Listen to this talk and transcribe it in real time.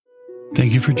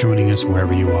Thank you for joining us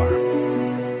wherever you are.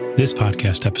 This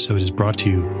podcast episode is brought to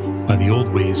you by the Old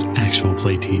Ways Actual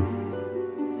Play team.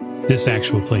 This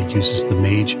actual play uses the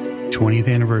Mage 20th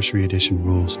Anniversary Edition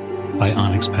rules by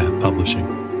Onyx Path Publishing.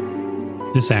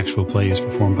 This actual play is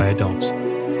performed by adults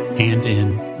and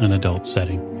in an adult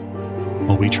setting.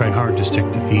 While we try hard to stick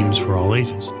to themes for all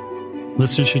ages,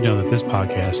 listeners should know that this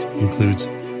podcast includes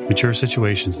mature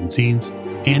situations and scenes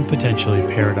and potentially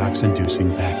paradox-inducing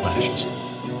backlashes.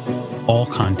 All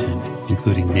content,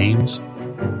 including names,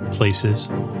 places,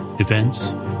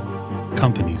 events,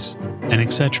 companies, and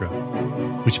etc.,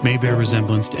 which may bear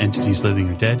resemblance to entities living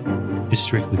or dead, is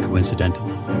strictly coincidental.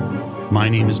 My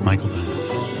name is Michael Dunn,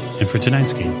 and for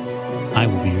tonight's game, I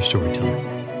will be your storyteller.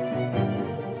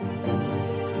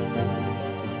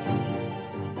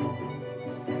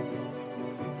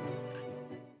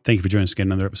 Thank you for joining us again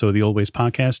on another episode of the Old Ways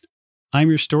Podcast. I'm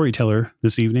your storyteller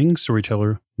this evening,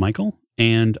 storyteller Michael,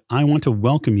 and I want to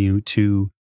welcome you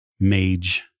to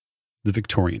Mage, the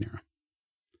Victorian era.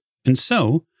 And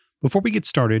so, before we get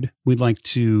started, we'd like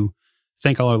to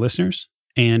thank all our listeners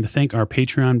and thank our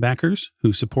Patreon backers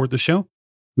who support the show.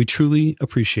 We truly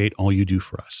appreciate all you do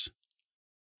for us.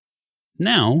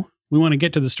 Now, we want to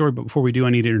get to the story, but before we do,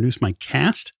 I need to introduce my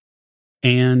cast,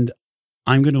 and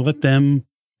I'm going to let them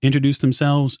introduce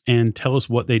themselves and tell us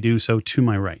what they do. So, to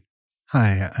my right.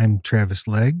 Hi, I'm Travis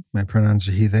Legg. My pronouns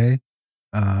are he, they,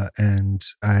 and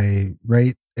I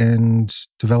write and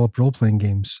develop role-playing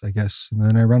games, I guess, and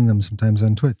then I run them sometimes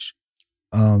on Twitch,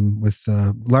 with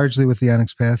largely with the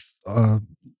Onyx Path,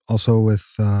 also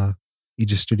with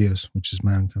Aegis Studios, which is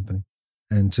my own company.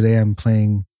 And today I'm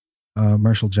playing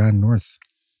Marshal John North.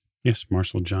 Yes,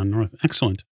 Marshal John North.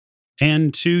 Excellent.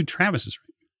 And to Travis's right.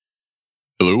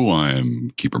 Hello,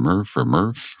 I'm Keeper Murph, or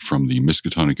Murph, from the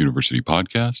Miskatonic University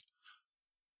podcast.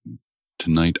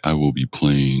 Tonight I will be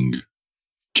playing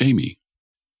Jamie.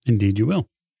 Indeed you will.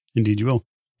 Indeed you will.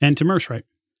 And to Murph's right.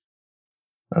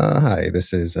 Hi,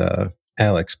 this is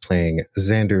Alex playing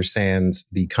Xander Sands,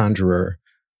 the Conjurer,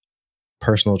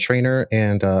 personal trainer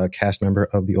and cast member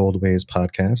of the Old Ways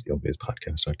podcast,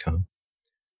 theoldwayspodcast.com.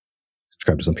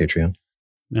 Subscribe to us on Patreon.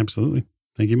 Absolutely.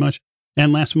 Thank you much.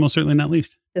 And last but most certainly not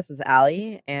least. This is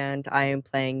Allie, and I am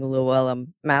playing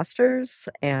Llewellyn Masters,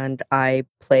 and I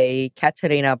play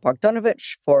Katerina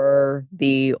Bogdanovich for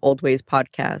the Old Ways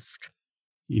podcast.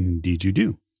 Indeed you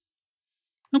do.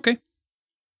 Okay.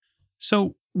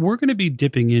 So we're going to be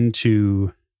dipping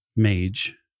into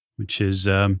Mage, which is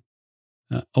a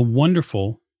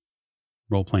wonderful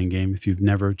role-playing game. If you've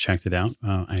never checked it out,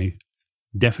 I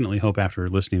definitely hope after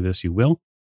listening to this you will.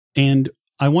 And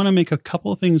I want to make a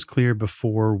couple of things clear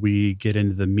before we get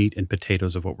into the meat and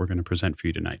potatoes of what we're going to present for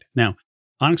you tonight. Now,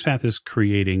 Onyx Path is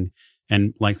creating,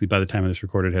 and likely by the time of this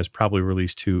recorded has probably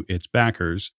released to its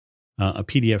backers, a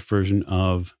PDF version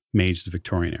of Mage, the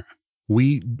Victorian era.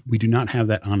 We do not have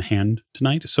that on hand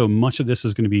tonight, so much of this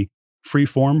is going to be free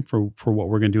form for what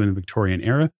we're going to do in the Victorian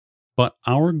era. But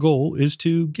our goal is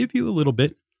to give you a little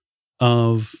bit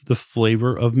of the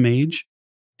flavor of Mage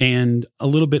and a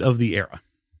little bit of the era,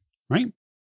 right?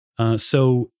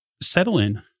 So settle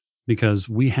in, because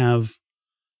we have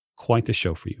quite the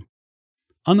show for you.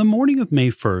 On the morning of May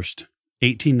 1st,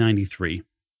 1893,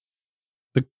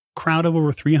 the crowd of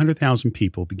over 300,000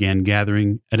 people began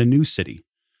gathering at a new city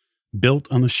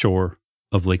built on the shore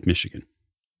of Lake Michigan,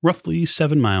 roughly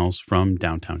 7 miles from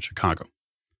downtown Chicago.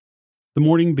 The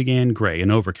morning began gray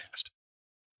and overcast,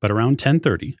 but around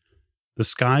 10:30, the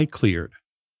sky cleared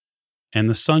and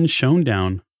the sun shone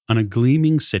down on a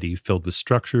gleaming city filled with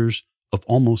structures of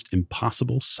almost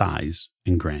impossible size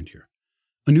and grandeur.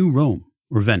 A new Rome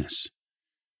or Venice.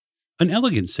 An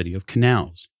elegant city of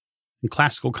canals and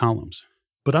classical columns.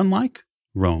 But unlike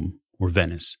Rome or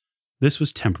Venice, this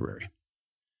was temporary.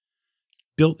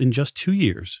 Built in just 2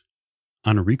 years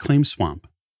on a reclaimed swamp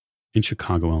in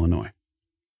Chicago, Illinois.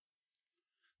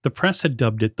 The press had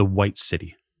dubbed it the White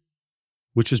City,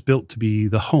 which was built to be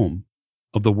the home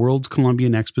of the World's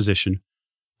Columbian Exposition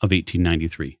of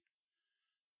 1893,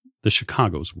 the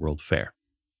Chicago's World Fair.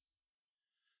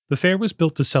 The fair was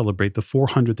built to celebrate the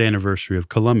 400th anniversary of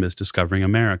Columbus discovering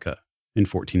America in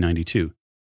 1492.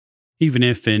 Even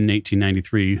if in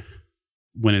 1893,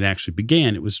 when it actually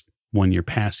began, it was 1 year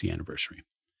past the anniversary.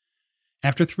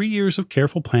 After 3 years of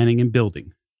careful planning and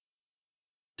building,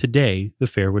 today the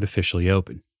fair would officially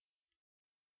open.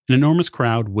 An enormous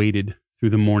crowd waited through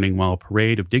the morning while a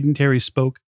parade of dignitaries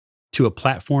spoke to a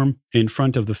platform in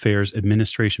front of the fair's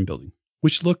administration building,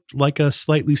 which looked like a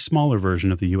slightly smaller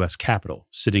version of the U.S. Capitol,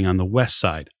 sitting on the west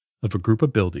side of a group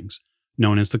of buildings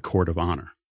known as the Court of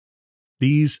Honor.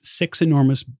 These 6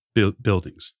 enormous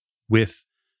buildings, with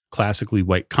classically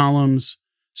white columns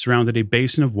surrounded a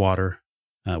basin of water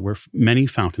where many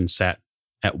fountains sat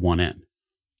at one end.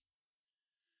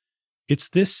 It's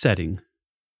this setting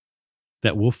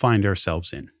that we'll find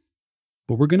ourselves in,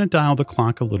 but we're going to dial the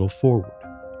clock a little forward.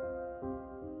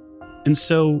 And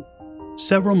so,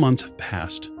 several months have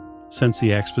passed since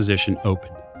the exposition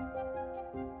opened.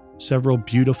 Several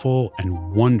beautiful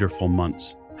and wonderful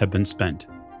months have been spent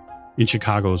in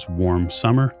Chicago's warm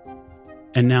summer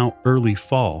and now early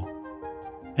fall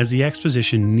as the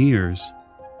exposition nears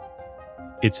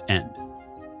its end.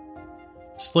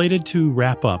 Slated to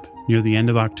wrap up near the end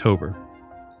of October,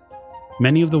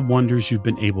 many of the wonders you've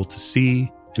been able to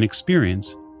see and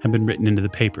experience have been written into the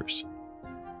papers.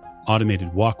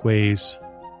 Automated walkways,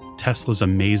 Tesla's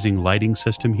amazing lighting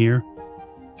system here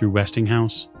through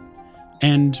Westinghouse,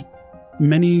 and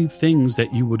many things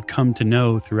that you would come to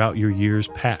know throughout your years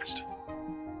past.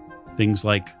 Things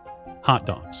like hot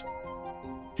dogs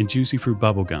and juicy fruit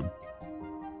bubblegum.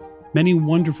 Many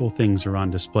wonderful things are on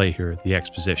display here at the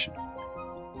exposition.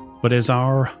 But as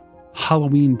our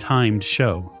Halloween-timed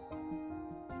show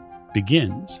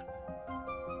begins,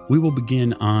 we will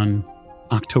begin on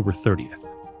October 30th.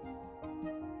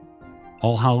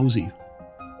 All Hallows Eve,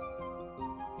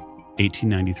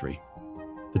 1893.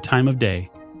 The time of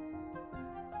day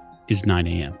is 9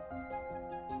 a.m.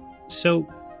 So,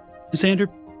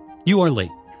 Xander, you are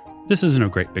late. This isn't a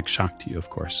great big shock to you,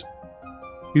 of course.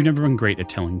 You've never been great at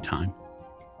telling time.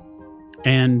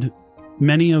 And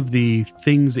many of the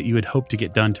things that you had hoped to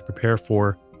get done to prepare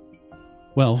for,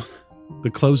 well,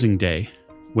 the closing day,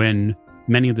 when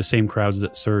many of the same crowds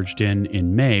that surged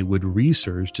in May would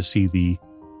resurge to see the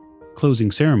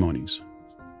closing ceremonies.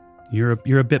 You're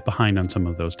a bit behind on some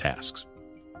of those tasks.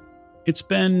 It's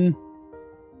been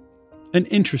an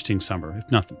interesting summer,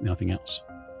 if nothing else.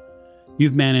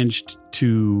 You've managed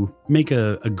to make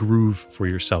a groove for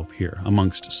yourself here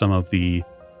amongst some of the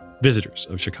visitors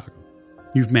of Chicago.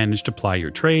 You've managed to ply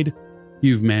your trade.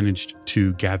 You've managed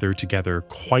to gather together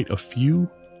quite a few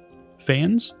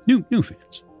fans, new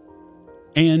fans.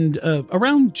 And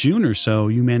around June or so,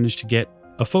 you managed to get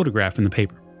a photograph in the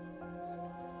paper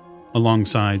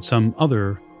alongside some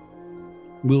other,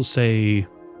 we'll say,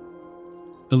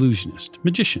 illusionists,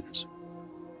 magicians.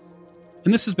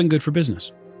 And this has been good for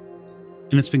business.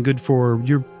 And it's been good for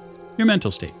your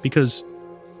mental state, because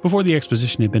before the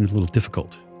exposition it had been a little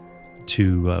difficult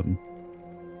to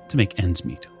make ends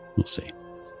meet, we'll say.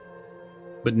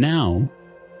 But now,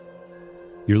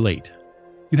 you're late.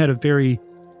 You had a very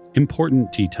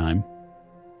important tea time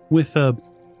with a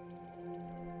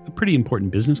pretty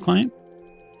important business client,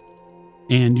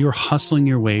 and you're hustling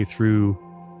your way through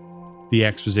the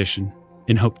exposition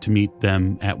in hope to meet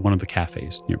them at one of the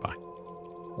cafes nearby.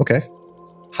 Okay.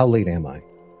 How late am I?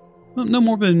 Well, no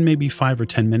more than maybe 5 or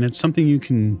 10 minutes, something you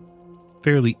can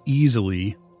fairly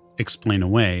easily explain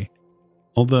away,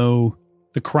 although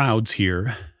the crowds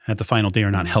here at the final day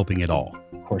are not helping at all.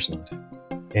 Of course not.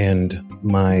 And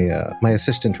my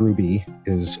assistant Ruby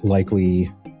is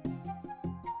likely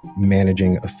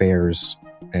managing affairs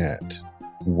at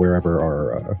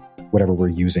whatever we're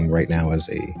using right now as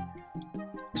a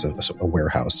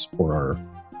warehouse for our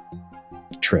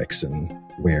tricks and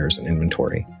wares and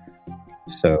inventory.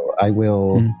 So I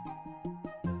will. You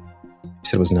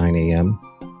said it was 9 a.m.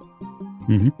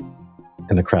 Mm-hmm.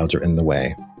 And the crowds are in the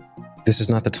way. This is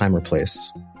not the time or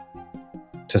place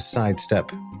to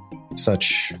sidestep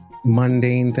such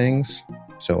mundane things.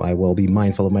 So I will be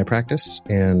mindful of my practice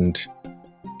and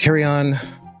carry on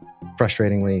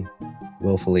frustratingly,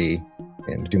 willfully,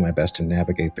 and do my best to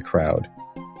navigate the crowd.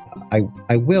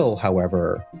 I will,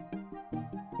 however,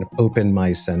 open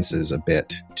my senses a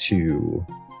bit to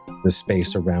the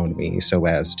space around me so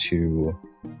as to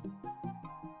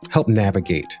help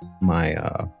navigate my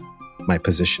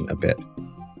position a bit.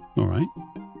 All right.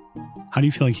 How do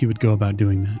you feel like he would go about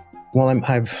doing that? Well,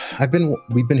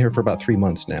 we've been here for about 3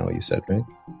 months now, you said, right?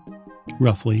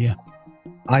 Roughly, yeah.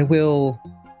 I will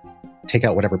take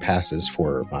out whatever passes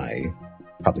for my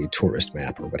probably tourist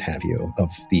map or what have you of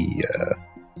the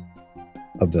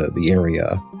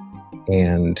area.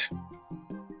 And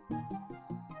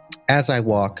as I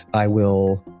walk, I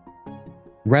will,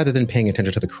 rather than paying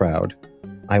attention to the crowd,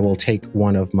 I will take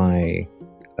one of my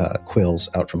quills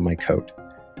out from my coat.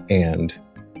 And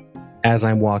as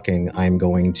I'm walking, I'm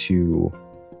going to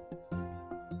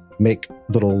make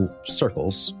little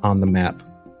circles on the map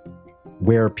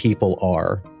where people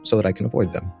are so that I can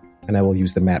avoid them. And I will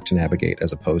use the map to navigate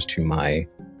as opposed to my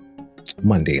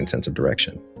mundane sense of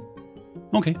direction.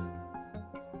 Okay.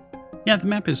 Yeah, the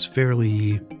map is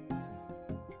fairly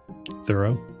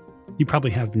thorough. You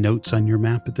probably have notes on your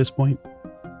map at this point.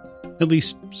 at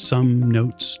least some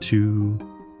notes to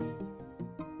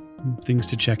things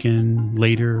to check in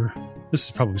later. This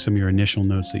is probably some of your initial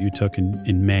notes that you took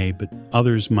in May, but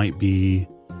others might be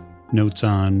notes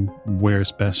on where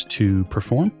it's best to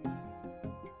perform,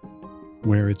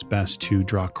 where it's best to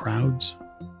draw crowds,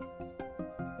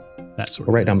 that sort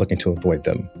of Right thing. now I'm looking to avoid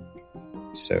them.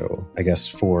 So I guess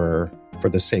for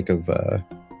the sake of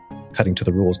cutting to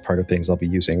the rules part of things, I'll be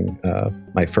using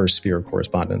my first sphere of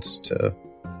correspondence to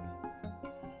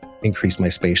increase my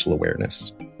spatial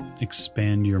awareness.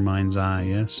 Expand your mind's eye,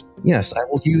 yes? Yes, I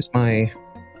will use my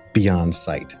beyond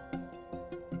sight.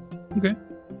 Okay.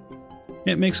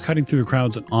 It makes cutting through the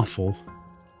crowds an awfully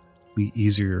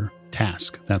easier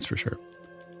task, that's for sure.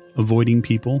 Avoiding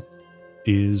people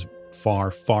is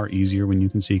far, far easier when you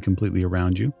can see completely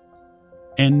around you.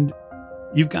 And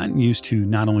you've gotten used to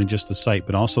not only just the sight,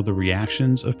 but also the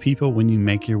reactions of people when you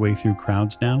make your way through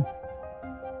crowds now.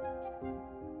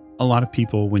 A lot of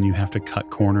people, when you have to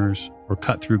cut corners or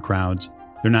cut through crowds,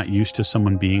 they're not used to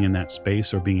someone being in that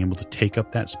space or being able to take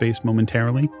up that space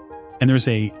momentarily. And there's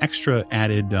a extra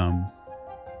added,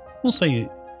 we'll say,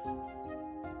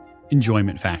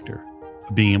 enjoyment factor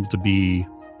of being able to be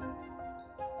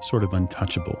sort of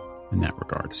untouchable in that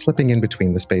regard. Slipping in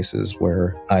between the spaces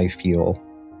where I feel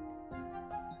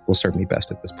will serve me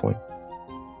best at this point.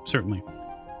 Certainly.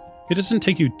 It doesn't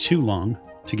take you too long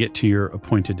to get to your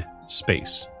appointed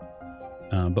space.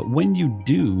 But when you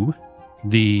do,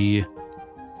 the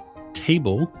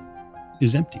table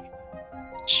is empty.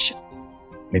 Shit.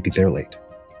 Maybe they're late.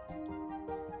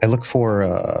 I look for,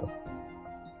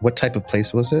 what type of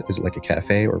place was it? Is it like a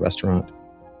cafe or restaurant?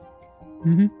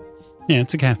 Mm-hmm. Yeah,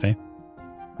 it's a cafe.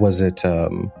 Was it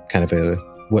kind of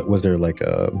was there like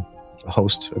a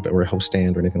host or a host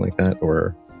stand or anything like that?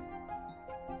 Or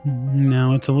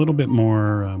No, it's a little bit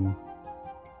more,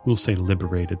 we'll say,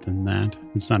 liberated than that.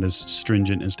 It's not as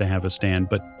stringent as to have a stand.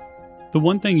 But the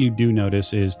one thing you do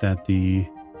notice is that the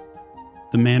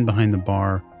man behind the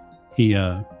bar, he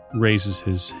raises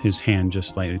his hand just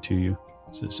slightly to you.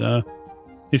 Says,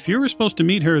 if you were supposed to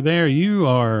meet her there, you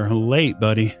are late,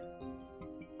 buddy.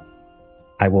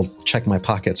 I will check my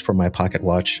pockets for my pocket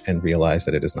watch and realize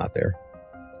that it is not there.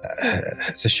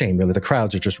 It's a shame, really. The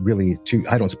crowds are just really too...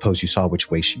 I don't suppose you saw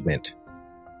which way she went.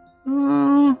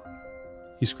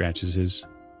 He scratches his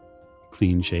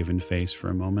clean-shaven face for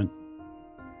a moment.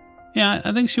 Yeah,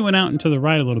 I think she went out and to the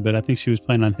right a little bit. I think she was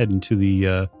planning on heading to the,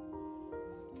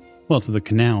 to the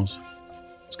canals.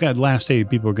 This guy, the last day,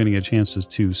 people are going to get chances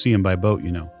to see him by boat,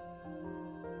 you know.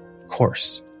 Of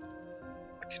course.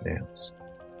 The canals.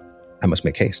 I must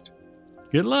make haste.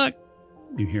 Good luck.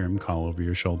 You hear him call over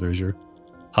your shoulder as you're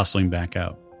hustling back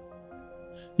out.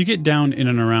 You get down in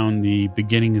and around the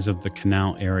beginnings of the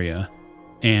canal area,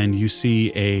 and you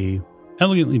see a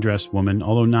elegantly dressed woman,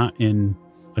 although not in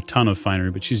a ton of finery,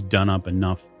 but she's done up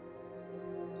enough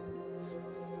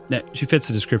that she fits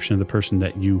the description of the person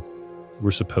that you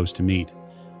were supposed to meet.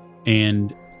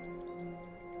 And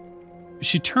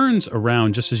she turns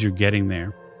around just as you're getting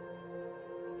there.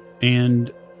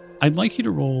 And I'd like you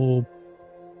to roll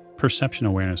perception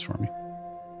awareness for me.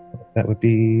 That would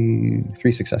be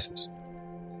 3 successes.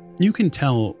 You can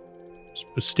tell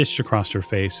stitched across her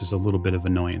face is a little bit of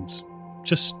annoyance.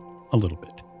 Just a little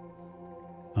bit.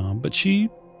 But she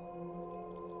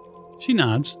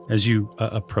nods as you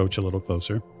approach a little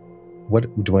closer. What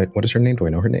is her name? Do I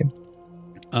know her name?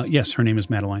 Yes, her name is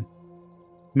Madeline.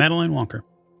 Madeline Walker.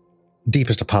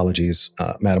 Deepest apologies,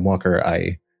 Madam Walker.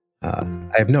 I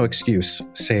have no excuse,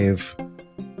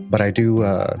 but I do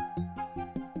have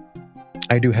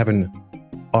an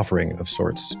offering of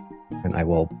sorts, and I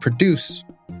will produce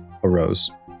a rose.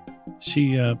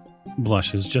 She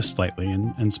blushes just slightly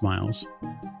and smiles.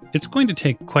 It's going to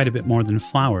take quite a bit more than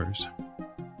flowers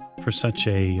for such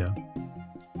a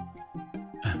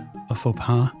faux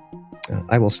pas.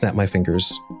 I will snap my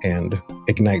fingers and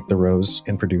ignite the rose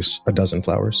and produce a dozen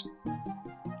flowers.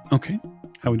 Okay.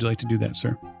 How would you like to do that,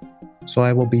 sir? So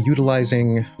I will be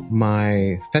utilizing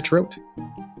my fetch rote,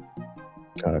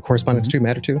 correspondence 2,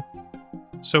 matter 2.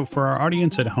 So for our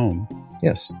audience at home,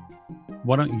 Yes.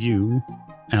 why don't you,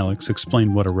 Alex,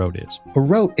 explain what a rote is? A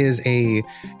rote is a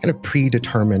kind of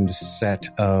predetermined set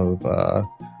of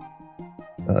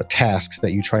tasks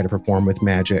that you try to perform with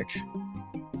magic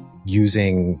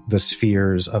using the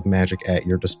spheres of magic at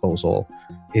your disposal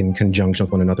in conjunction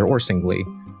with one another or singly.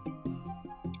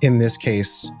 In this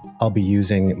case, I'll be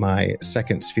using my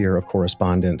second sphere of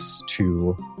correspondence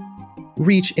to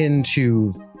reach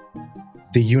into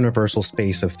the universal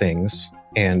space of things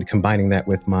and combining that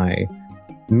with my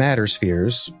matter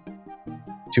spheres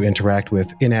to interact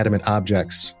with inanimate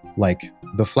objects like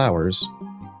the flowers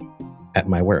at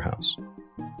my warehouse.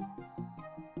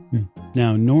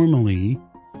 Now, normally,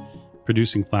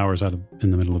 producing flowers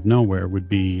in the middle of nowhere would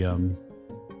be a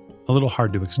little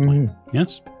hard to explain.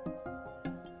 Yes?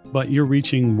 But you're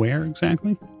reaching where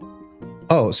exactly?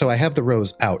 Oh, so I have the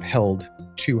rose out, held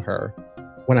to her.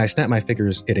 When I snap my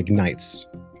fingers, it ignites.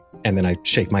 And then I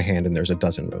shake my hand and there's a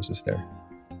dozen roses there.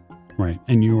 Right.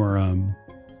 And you're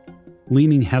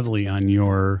leaning heavily on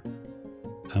your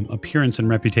appearance and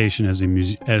reputation as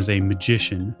a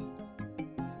magician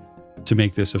to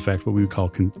make this effect what we would call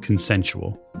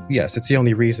consensual. Yes, it's the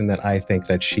only reason that I think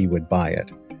that she would buy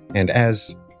it. And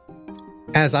as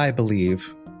I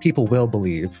believe, people will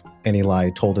believe any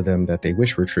lie told to them that they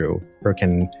wish were true or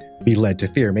can be led to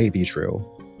fear may be true.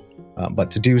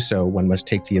 But to do so, one must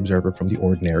take the observer from the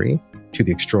ordinary to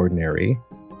the extraordinary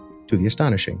to the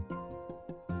astonishing.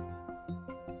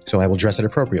 So I will dress it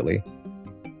appropriately.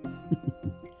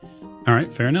 All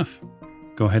right, fair enough.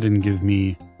 Go ahead and give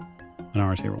me an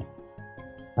RSA roll.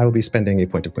 I will be spending a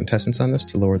point of quintessence on this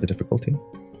to lower the difficulty.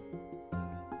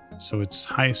 So it's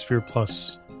highest fear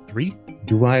plus 3?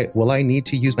 Will I need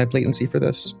to use my blatancy for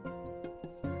this?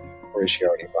 Or is she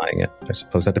already buying it? I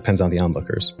suppose that depends on the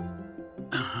onlookers.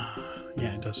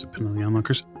 Yeah, it does depend on the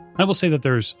onlookers. I will say that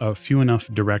there's a few enough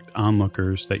direct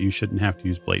onlookers that you shouldn't have to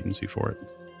use blatancy for it.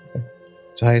 Okay.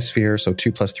 So highest fear, so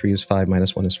 2 plus 3 is 5,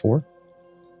 minus 1 is 4?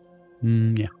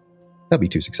 Yeah. That'll be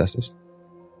 2 successes.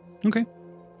 Okay.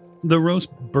 The rose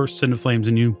bursts into flames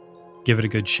and you give it a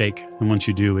good shake. And once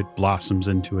you do, it blossoms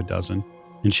into a dozen.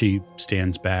 And she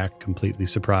stands back, completely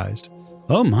surprised.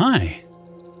 Oh my!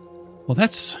 Well,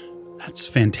 that's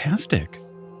fantastic.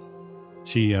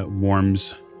 She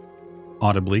warms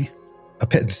audibly. A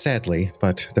bit sadly,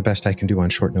 but the best I can do on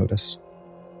short notice.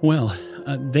 Well,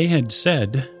 they had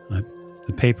said,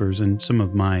 the papers and some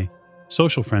of my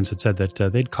social friends had said that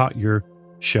they'd caught your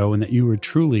show and that you were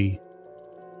truly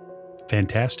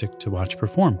fantastic to watch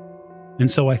perform. And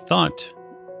so I thought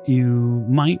you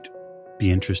might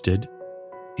be interested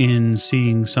in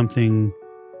seeing something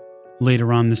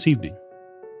later on this evening.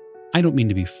 I don't mean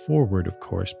to be forward, of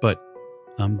course, but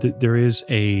there is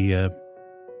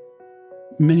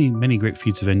many great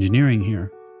feats of engineering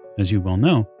here, as you well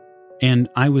know, and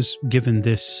I was given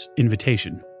this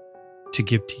invitation to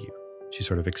give to you. She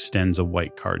sort of extends a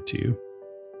white card to you.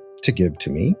 To give to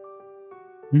me?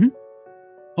 Mm-hmm.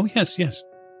 Oh, yes.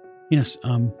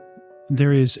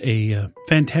 There is a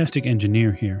fantastic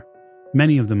engineer here.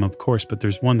 Many of them, of course, but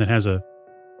there's one that has a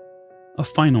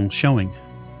final showing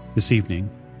this evening,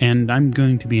 and I'm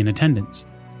going to be in attendance.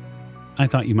 I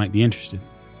thought you might be interested.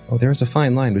 Oh, there is a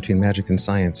fine line between magic and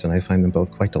science, and I find them both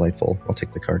quite delightful. I'll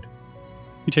take the card.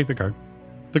 You take the card.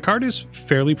 The card is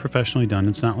fairly professionally done.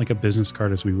 It's not like a business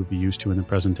card as we would be used to in the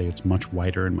present day. It's much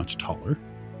wider and much taller.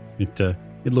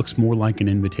 It looks more like an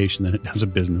invitation than it does a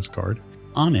business card.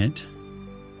 On it,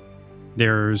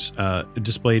 there's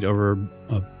displayed over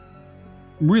a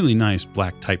really nice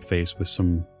black typeface with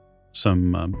some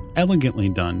elegantly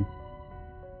done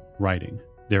writing.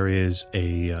 There is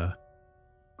a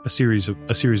series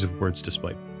of words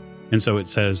displayed, and so it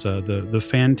says the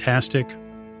fantastic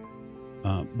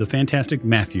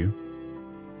Matthew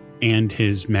and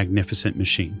his magnificent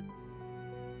machine.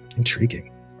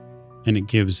 Intriguing. And it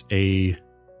gives a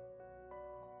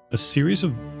series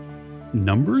of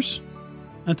numbers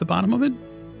at the bottom of it,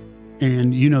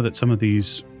 and you know that some of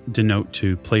these denote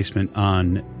to placement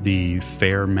on the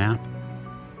fair map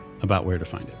about where to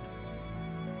find it.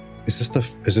 Is this the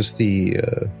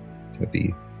kind of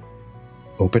the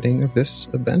opening of this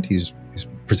event? He's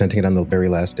presenting it on the very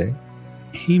last day.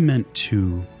 He meant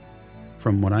to,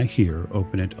 from what I hear,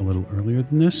 open it a little earlier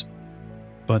than this,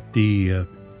 but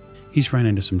he's run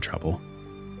into some trouble,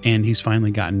 and he's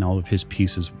finally gotten all of his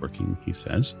pieces working, he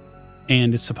says,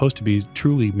 and it's supposed to be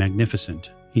truly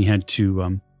magnificent. He had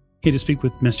to speak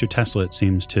with Mr. Tesla, it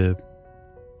seems, to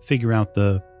figure out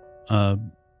the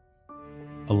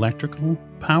electrical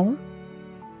power.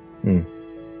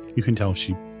 You can tell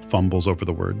she fumbles over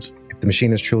the words. If the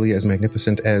machine is truly as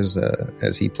magnificent as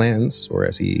he plans, or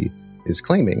as he is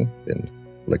claiming, then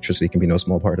electricity can be no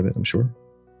small part of it, I'm sure.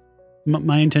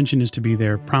 My intention is to be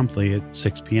there promptly at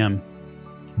 6 p.m.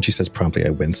 When she says promptly, I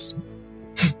wince.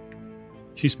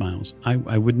 She smiles.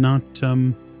 I would not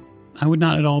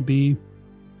at all be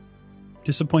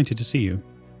disappointed to see you.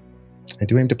 I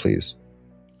do aim to please.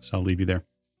 So I'll leave you there.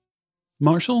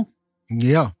 Marshall?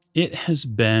 Yeah. It has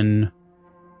been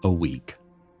a week.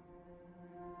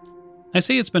 I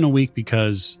say it's been a week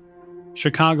because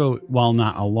Chicago, while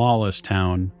not a lawless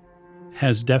town,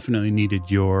 has definitely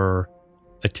needed your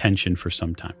attention for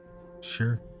some time.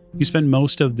 Sure. You spend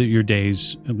most of your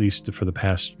days, at least for the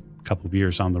past couple of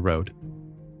years on the road.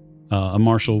 A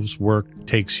marshal's work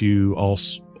takes you all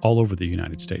over the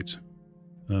United States.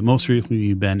 Most recently,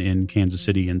 you've been in Kansas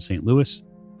City and St. Louis,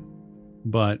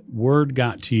 but word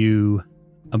got to you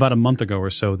about a month ago or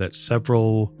so that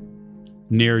several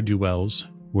ne'er-do-wells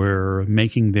were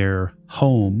making their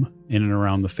home in and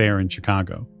around the fair in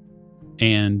Chicago,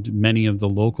 and many of the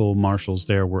local marshals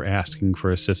there were asking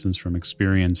for assistance from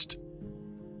experienced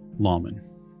lawmen.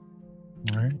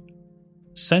 All right.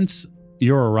 Since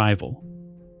your arrival,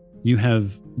 you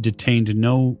have detained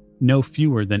no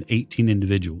fewer than 18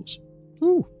 individuals.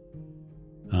 Ooh.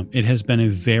 It has been a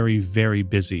very, very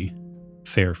busy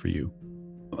fair for you.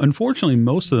 Unfortunately,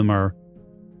 most of them are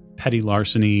petty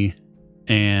larceny,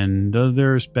 and though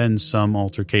there's been some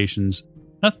altercations,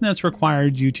 nothing that's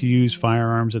required you to use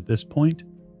firearms at this point.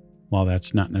 While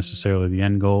that's not necessarily the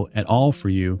end goal at all for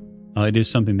you, it is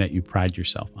something that you pride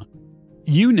yourself on.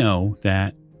 You know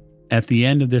that at the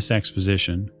end of this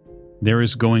exposition, there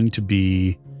is going to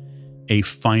be a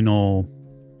final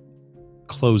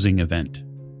closing event,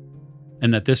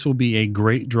 and that this will be a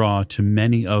great draw to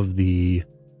many of the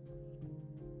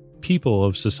people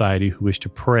of society who wish to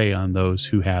prey on those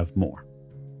who have more.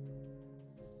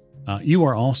 You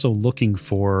are also looking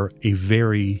for a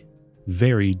very,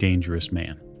 very dangerous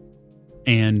man,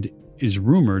 and is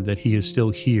rumored that he is still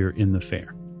here in the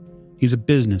fair. He's a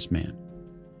businessman,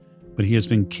 but he has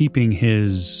been keeping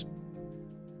his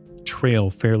trail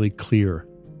fairly clear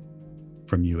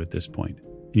from you at this point.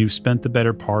 You've spent the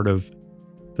better part of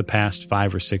the past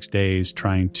 5 or 6 days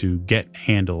trying to get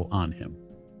handle on him.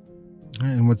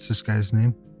 And what's this guy's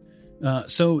name?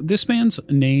 So this man's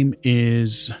name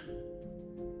is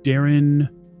Darren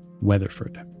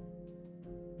Weatherford.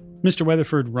 Mr.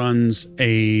 Weatherford runs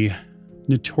a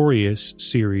notorious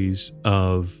series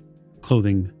of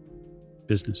clothing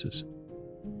businesses,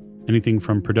 anything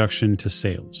from production to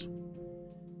sales.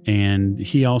 And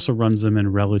he also runs them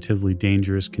in relatively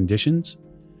dangerous conditions,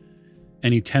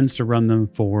 and he tends to run them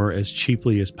for as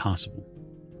cheaply as possible.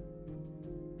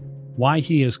 Why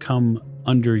he has come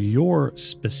under your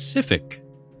specific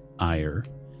ire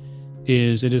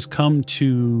is it has come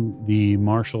to the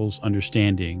marshal's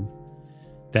understanding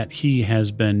that he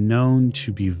has been known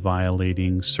to be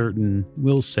violating certain,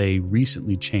 we'll say,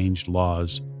 recently changed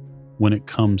laws when it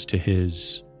comes to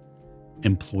his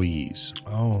employees.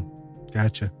 Oh,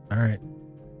 gotcha. All right.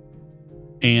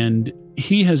 And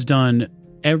he has done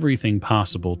everything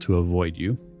possible to avoid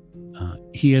you.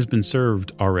 He has been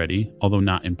served already, although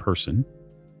not in person.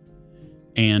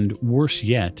 And worse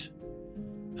yet,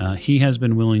 he has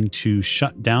been willing to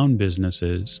shut down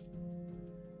businesses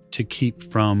to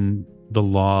keep from the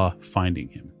law finding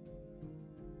him,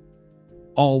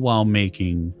 all while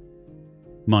making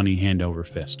money hand over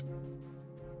fist.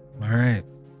 All right.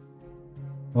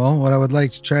 Well, what I would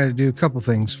like to try to do, a couple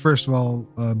things. First of all,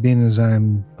 being as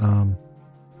I'm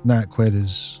not quite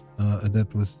as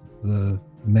adept with the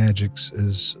magics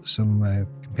as some of my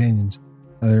companions,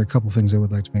 there are a couple things I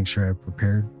would like to make sure I've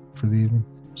prepared for the evening.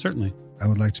 Certainly. I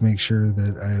would like to make sure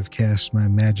that I have cast my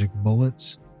magic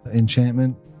bullets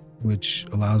enchantment, which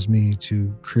allows me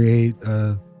to create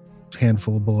a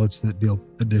handful of bullets that deal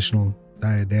additional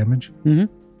die of damage. Mm-hmm.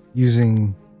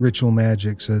 Using ritual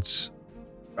magic, so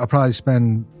I'll probably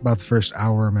spend about the first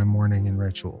hour of my morning in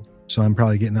ritual. So I'm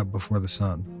probably getting up before the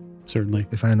sun. Certainly.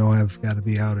 If I know I've got to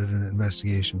be out at an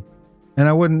investigation. And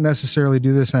I wouldn't necessarily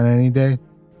do this on any day,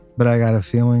 but I got a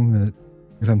feeling that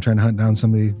if I'm trying to hunt down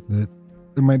somebody, that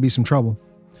there might be some trouble.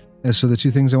 And so the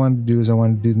two things I wanted to do is I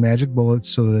wanted to do the magic bullets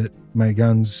so that my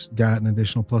guns got an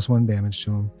additional +1 damage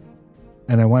to them.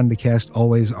 And I wanted to cast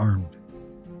Always Armed.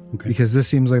 Okay. Because this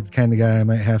seems like the kind of guy I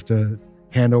might have to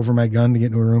hand over my gun to get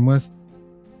into a room with.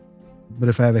 But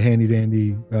if I have a handy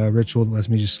dandy ritual that lets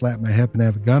me just slap my hip and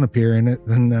have a gun appear in it,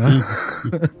 then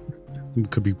it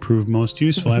could be proved most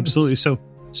useful. Absolutely. So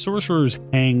sorcerers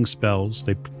hang spells.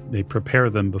 They prepare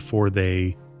them before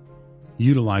they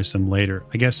utilize them later.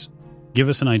 I guess give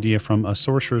us an idea from a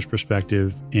sorcerer's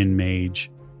perspective in Mage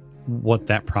what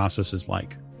that process is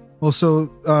like. Well, so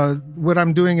what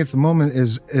I'm doing at the moment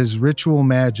is ritual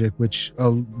magic, which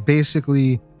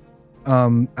basically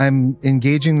I'm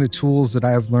engaging the tools that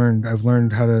I've learned. I've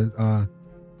learned how to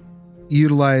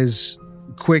utilize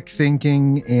quick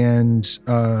thinking and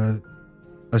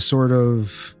a sort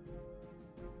of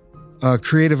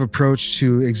creative approach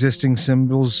to existing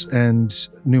symbols and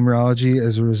numerology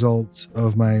as a result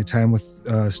of my time with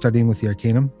studying with the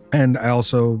Arcanum. And I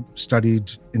also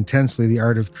studied intensely the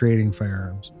art of creating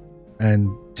firearms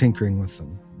and tinkering with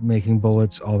them, making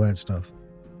bullets, all that stuff.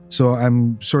 So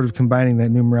I'm sort of combining that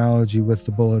numerology with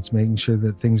the bullets, making sure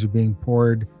that things are being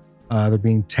poured They're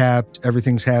being tapped.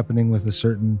 Everything's happening with a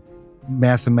certain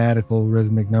mathematical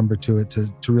rhythmic number to it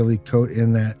to really coat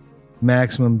in that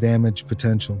maximum damage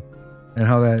potential. And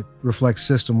how that reflects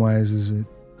system-wise is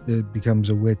it becomes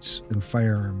a wits and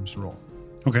firearms roll.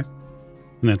 Okay.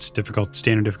 And that's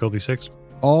standard difficulty 6?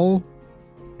 All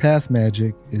path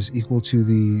magic is equal to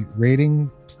the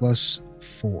rating plus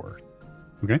 4.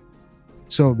 Okay.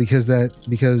 So because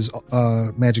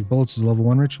magic bullets is a level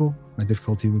 1 ritual, my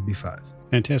difficulty would be 5.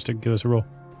 Fantastic. Give us a roll.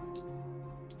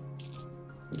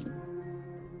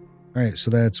 All right,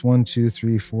 so that's 1, 2,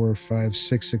 3, 4, 5,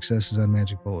 6 successes on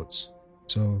magic bullets.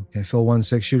 So can I fill one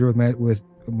 6-shooter with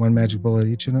one magic bullet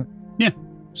each in it? Yeah.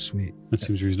 Sweet. That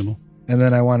seems reasonable. And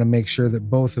then I want to make sure that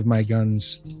both of my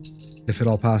guns, if at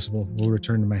all possible, will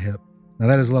return to my hip. Now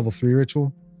that is a level 3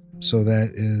 ritual, so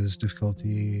that is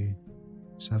difficulty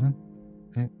 7.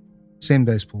 Okay. Same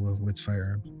dice pool of wits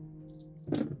firearms.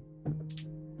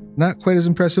 Not quite as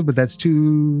impressive, but that's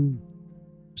 2.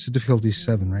 So difficulty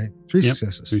 7, right? 3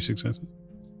 successes. 3 successes.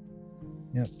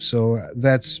 Yep. So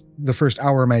that's the first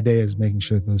hour of my day is making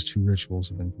sure that those 2 rituals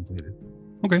have been completed.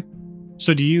 Okay.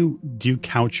 So do you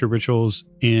couch your rituals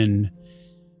in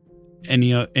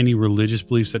any religious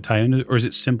beliefs that tie into it, or is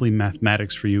it simply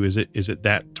mathematics for you? Is it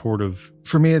that sort of?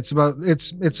 For me, it's about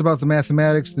the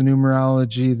mathematics, the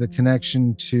numerology, the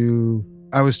connection to.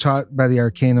 I was taught by the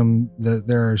Arcanum that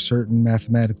there are certain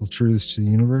mathematical truths to the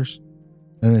universe,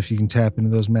 and if you can tap into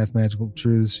those mathematical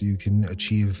truths, you can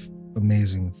achieve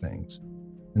amazing things.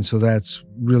 And so that's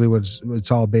really what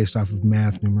it's all based off of: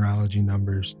 math, numerology,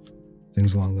 numbers,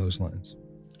 things along those lines.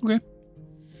 Okay.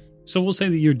 So we'll say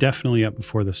that you're definitely up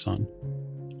before the sun,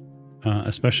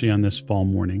 especially on this fall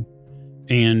morning.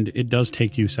 And it does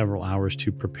take you several hours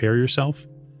to prepare yourself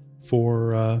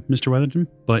for Mr. Weatherton.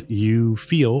 But you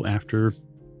feel, after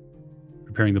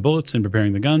preparing the bullets and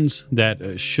preparing the guns,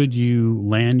 that should you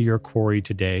land your quarry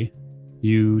today,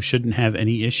 you shouldn't have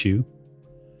any issue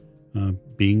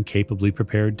being capably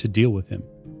prepared to deal with him.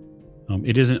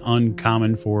 It isn't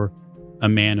uncommon for a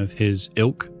man of his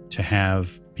ilk to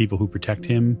have people who protect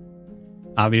him.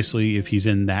 Obviously, if he's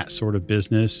in that sort of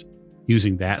business,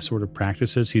 using that sort of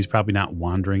practices, he's probably not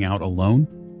wandering out alone.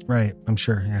 Right. I'm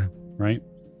sure. Yeah. Right.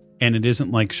 And it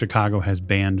isn't like Chicago has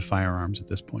banned firearms at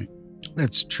this point.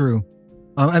 That's true.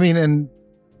 And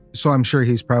so I'm sure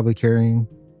he's probably carrying.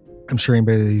 I'm sure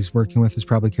anybody that he's working with is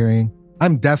probably carrying.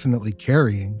 I'm definitely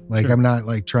carrying. Like, sure. I'm not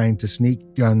like trying to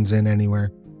sneak guns in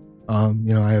anywhere.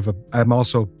 I'm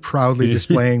also proudly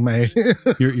displaying my.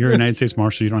 You're a United States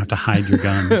Marshal. You don't have to hide your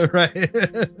guns. Right.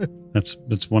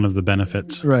 That's one of the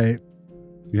benefits. Right.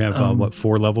 You have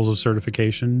 4 levels of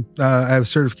certification? I have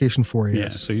certification 4. Yes. Yeah.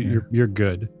 So you're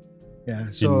good. Yeah.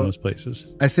 So in most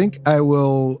places, I think I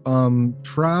will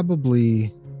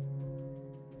probably.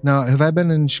 Now, have I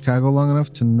been in Chicago long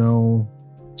enough to know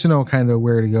kind of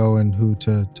where to go and who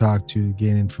to talk to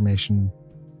gain information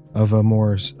of a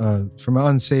more from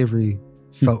unsavory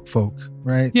folk,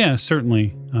 right? Yeah,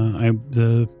 certainly.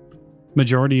 The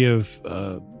majority of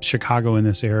Chicago in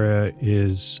this area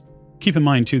is. Keep in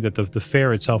mind too that the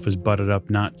fair itself is butted up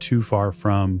not too far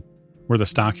from where the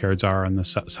stockyards are on the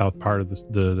south part of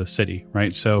the city,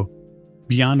 right? So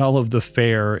beyond all of the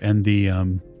fair and the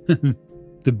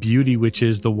the beauty, which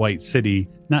is the White City,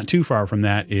 not too far from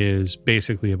that is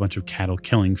basically a bunch of cattle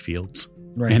killing fields,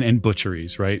 right, and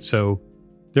butcheries, right? So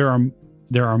there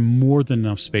are more than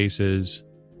enough spaces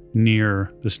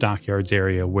near the stockyards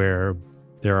area where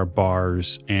there are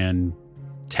bars and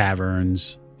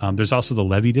taverns. There's also the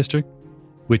Levee District,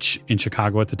 which in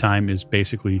Chicago at the time is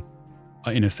basically,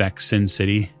 in effect, Sin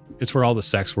City. It's where all the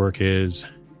sex work is.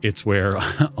 It's where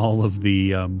all of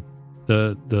the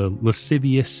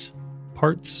lascivious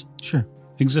parts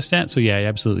exist at. So yeah,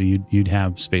 absolutely, you'd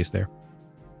have space there.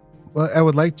 Well, I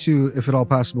would like to, if at all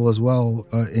possible as well,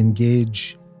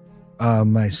 engage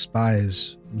my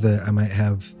spies that I might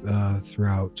have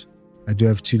throughout. I do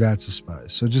have 2 dots of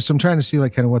spies. So I'm trying to see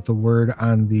like kind of what the word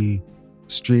on the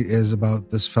street is about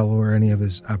this fellow or any of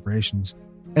his operations.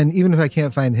 And even if I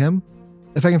can't find him,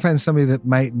 if I can find somebody that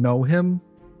might know him,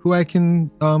 who I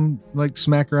can like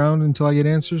smack around until I get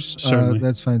answers,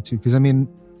 that's fine too. Because I mean,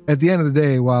 at the end of the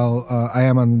day, while I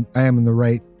am in the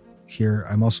right here,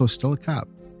 I'm also still a cop.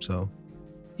 So,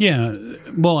 yeah,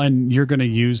 well, and you're going to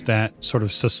use that sort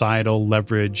of societal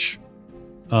leverage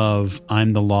of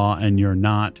I'm the law and you're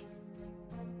not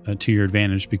to your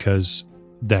advantage because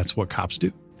that's what cops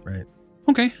do. Right.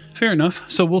 Okay, fair enough.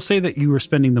 So we'll say that you were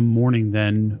spending the morning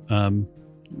then,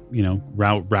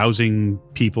 rousing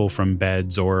people from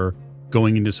beds or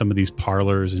going into some of these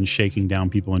parlors and shaking down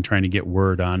people and trying to get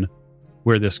word on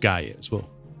where this guy is. Well,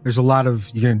 there's a lot of,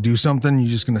 you're going to do something, you're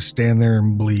just going to stand there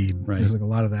and bleed. Right. There's like a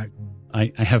lot of that.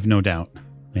 I have no doubt.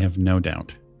 I have no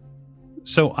doubt.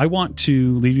 So I want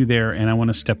to leave you there, and I want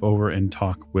to step over and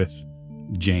talk with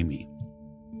Jamie.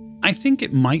 I think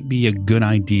it might be a good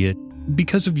idea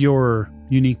because of your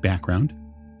unique background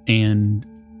and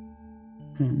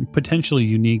potentially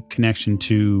unique connection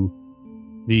to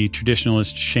the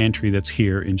traditionalist chantry that's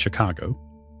here in Chicago.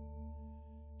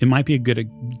 It might be to get a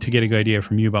good idea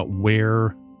from you about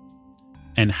where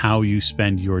and how you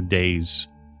spend your days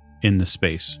in the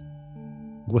space.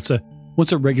 What's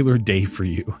a regular day for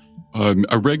you?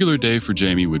 A regular day for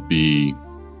Jamie would be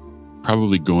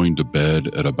probably going to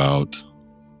bed at about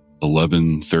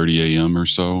 11:30 a.m. or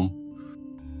so.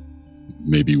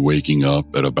 Maybe waking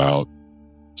up at about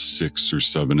 6 or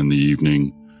 7 in the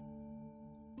evening.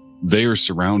 They are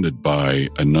surrounded by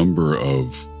a number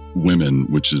of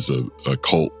women, which is a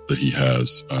cult that he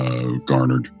has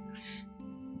garnered.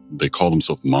 They call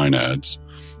themselves Maenads,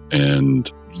 and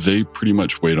they pretty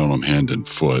much wait on him hand and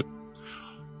foot.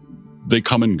 They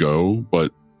come and go,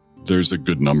 but there's a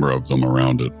good number of them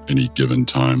around at any given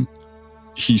time.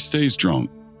 He stays drunk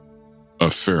a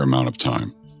fair amount of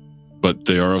time, but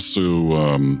they are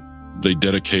also, they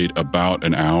dedicate about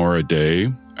an hour a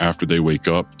day after they wake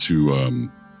up to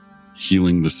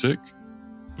healing the sick,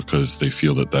 because they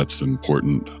feel that that's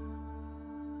important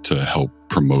to help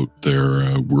promote their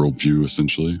worldview,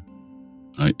 essentially.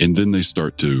 And then they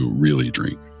start to really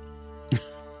drink.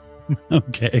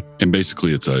 Okay. And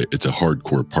basically it's a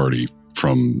hardcore party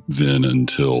from then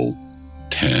until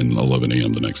 10, 11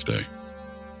 a.m. the next day.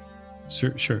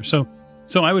 Sure. So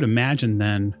I would imagine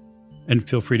then, and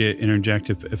feel free to interject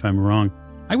if I'm wrong,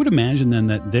 I would imagine then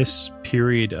that this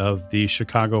period of the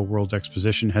Chicago World's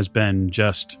Exposition has been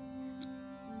just,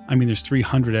 I mean, there's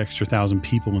 300,000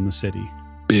 people in the city.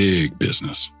 Big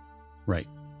business. Right.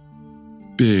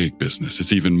 Big business.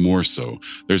 It's even more so.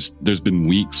 There's been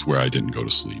weeks where I didn't go to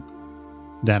sleep.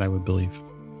 That I would believe.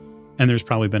 And there's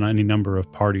probably been any number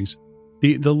of parties.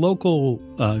 The local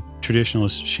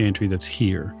traditionalist chantry that's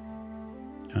here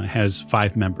has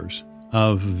 5 members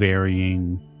of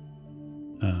varying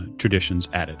traditions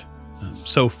at it.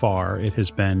 So far, it has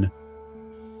been,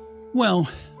 well,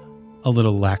 a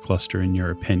little lackluster in your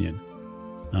opinion.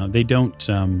 They don't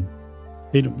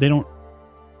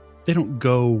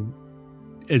go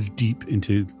as deep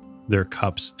into their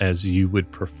cups as you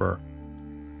would prefer.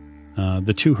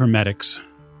 The 2 hermetics,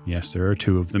 yes, there are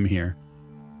 2 of them here,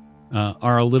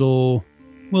 are a little,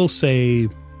 we'll say,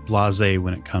 blasé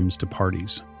when it comes to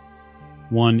parties.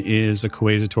 One is a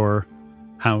coadjutor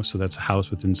house, so that's a house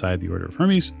within inside the Order of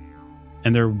Hermes,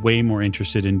 and they're way more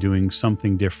interested in doing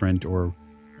something different or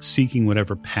seeking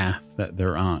whatever path that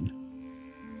they're on.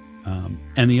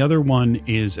 And the other one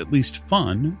is at least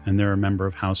fun, and they're a member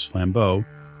of House Flambeau,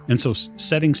 and so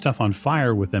setting stuff on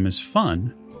fire with them is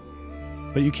fun,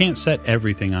 but you can't set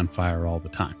everything on fire all the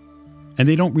time. And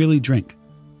they don't really drink.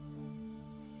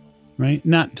 Right?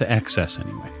 Not to excess,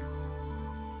 anyway.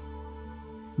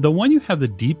 The one you have the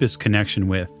deepest connection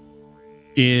with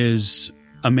is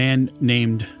a man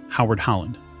named Howard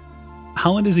Holland.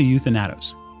 Holland is a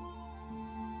euthanatos.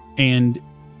 And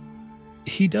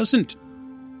he doesn't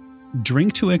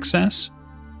drink to excess,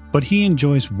 but he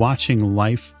enjoys watching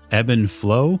life ebb and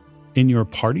flow in your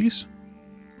parties.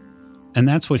 And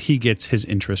that's what he gets his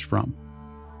interest from.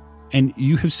 And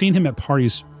you have seen him at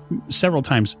parties several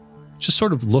times just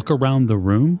sort of look around the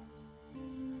room,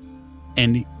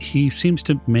 and he seems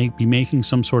to be making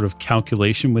some sort of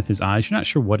calculation with his eyes. You're not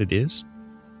sure what it is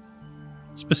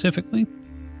specifically.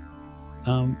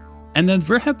 And then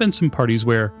there have been some parties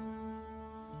where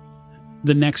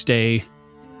the next day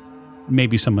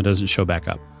maybe someone doesn't show back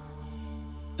up.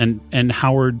 And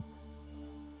Howard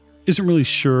isn't really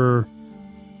sure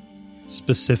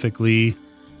specifically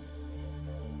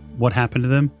what happened to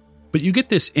them, but you get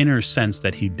this inner sense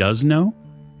that he does know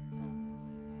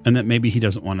and that maybe he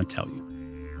doesn't want to tell you.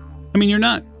 I mean, you're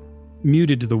not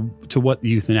muted to what the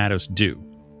euthanatos do.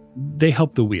 They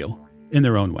help the wheel in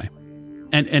their own way.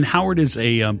 And Howard is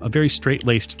a very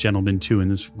straight-laced gentleman, too, in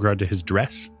this regard to his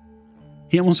dress.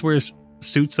 He almost wears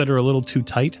suits that are a little too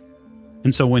tight.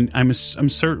 And so when I'm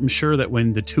sure that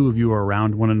when the 2 of you are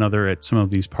around one another at some of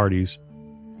these parties,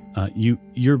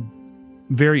 you're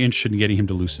very interested in getting him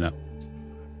to loosen up.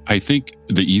 I think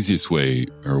the easiest way,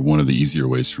 or one of the easier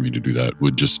ways for me to do that,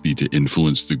 would just be to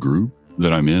influence the group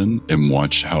that I'm in and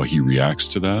watch how he reacts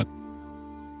to that.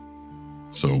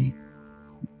 So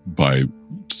by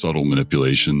subtle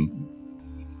manipulation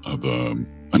of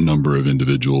a number of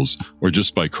individuals, or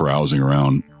just by carousing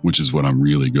around, which is what I'm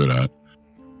really good at.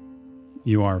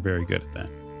 You are very good at that.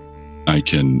 I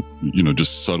can,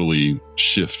 just subtly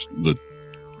shift the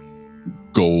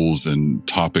goals and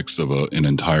topics of an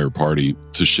entire party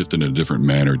to shift in a different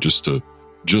manner, just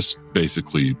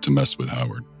basically to mess with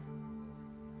Howard.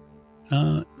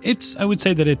 I would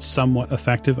say that it's somewhat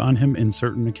effective on him in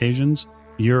certain occasions.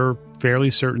 You're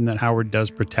fairly certain that Howard does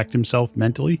protect himself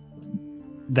mentally.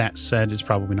 That said, it's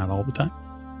probably not all the time.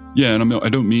 Yeah, and I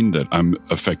don't mean that I'm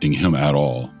affecting him at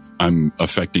all. I'm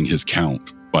affecting his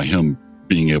count by him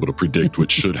being able to predict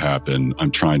what should happen.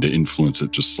 I'm trying to influence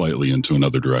it just slightly into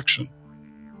another direction.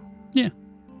 Yeah.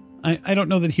 I don't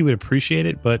know that he would appreciate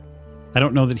it, but I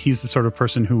don't know that he's the sort of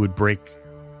person who would break,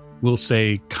 we'll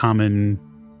say, common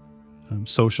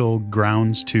social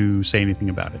grounds to say anything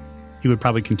about it. He would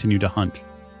probably continue to hunt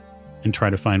and try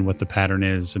to find what the pattern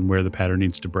is and where the pattern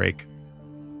needs to break.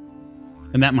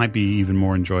 And that might be even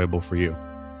more enjoyable for you,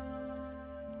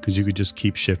 because you could just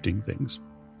keep shifting things.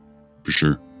 For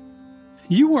sure.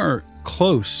 You are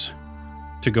close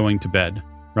to going to bed,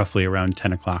 roughly around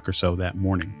 10 o'clock or so that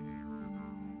morning,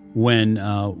 when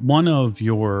one of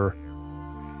your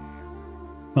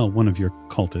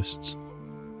cultists,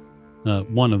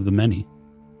 one of the many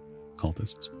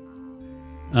cultists,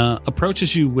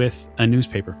 approaches you with a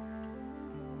newspaper,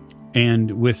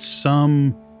 and with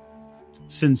some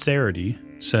sincerity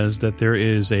says that there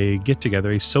is a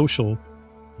get-together, a social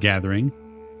gathering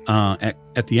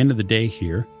at the end of the day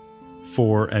here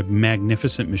for a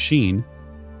magnificent machine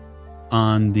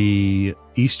on the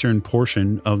eastern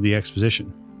portion of the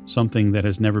exposition, something that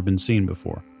has never been seen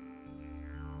before.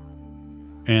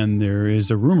 And there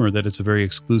is a rumor that it's a very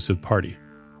exclusive party.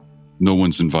 No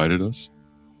one's invited us?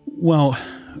 Well,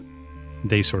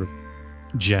 they sort of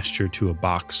gesture to a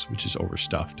box which is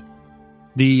overstuffed.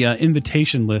 The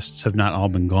invitation lists have not all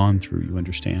been gone through, you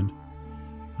understand.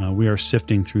 We are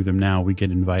sifting through them now. We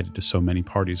get invited to so many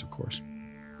parties, of course.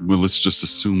 Well, let's just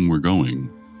assume we're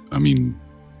going. I mean,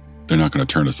 they're not going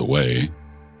to turn us away.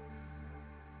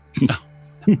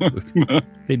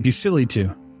 They'd be silly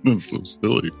to. That's so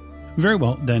silly. Very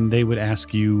well, then they would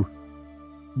ask you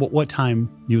what time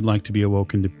you'd like to be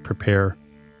awoken to prepare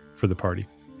for the party.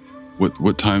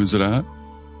 What time is it at?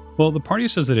 Well, the party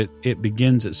says that it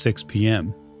begins at 6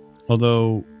 p.m.,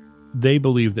 although they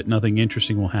believe that nothing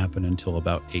interesting will happen until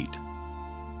about 8,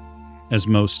 as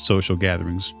most social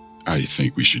gatherings. I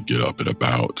think we should get up at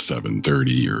about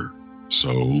 7:30 or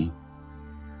so,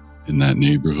 in that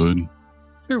neighborhood.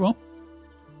 Very well.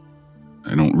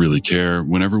 I don't really care.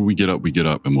 Whenever we get up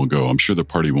and we'll go. I'm sure the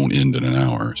party won't end in an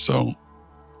hour, so.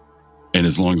 And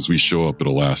as long as we show up,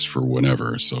 it'll last for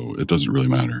whenever, so it doesn't really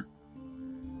matter.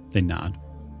 They nod.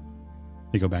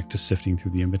 They go back to sifting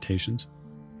through the invitations.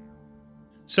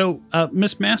 So,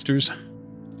 Miss Masters,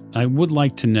 I would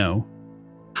like to know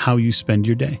how you spend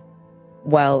your day.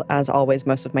 Well, as always,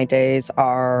 most of my days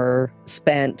are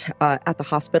spent at the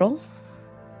hospital,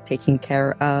 taking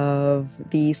care of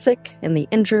the sick and the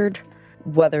injured,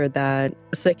 whether that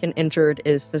sick and injured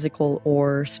is physical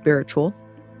or spiritual.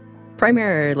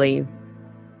 Primarily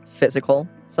physical.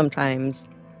 Sometimes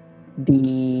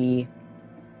the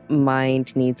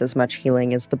mind needs as much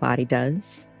healing as the body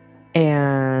does.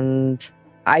 And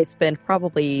I spend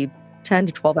probably 10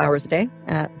 to 12 hours a day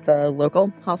at the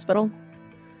local hospital.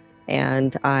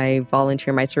 And I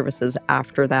volunteer my services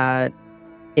after that,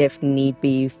 if need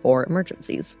be, for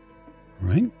emergencies.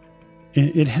 Right.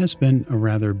 It has been a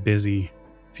rather busy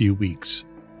few weeks.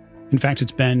 In fact,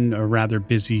 it's been a rather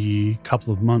busy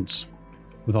couple of months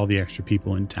with all the extra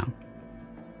people in town.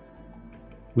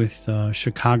 With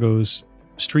Chicago's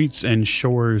streets and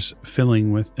shores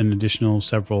filling with an additional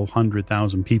several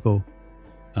 100,000 people,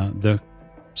 the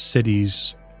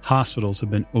city's hospitals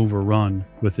have been overrun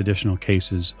with additional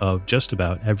cases of just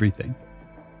about everything.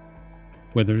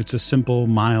 Whether it's a simple,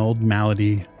 mild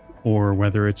malady or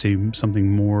whether it's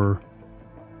something more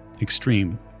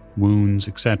extreme, wounds,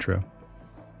 etc.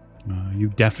 You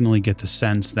definitely get the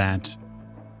sense that,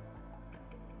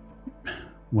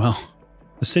 well,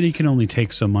 the city can only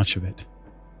take so much of it.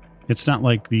 It's not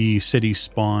like the city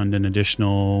spawned an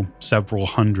additional several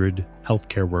hundred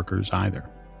healthcare workers either,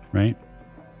 right?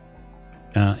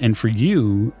 And for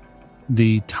you,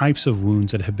 the types of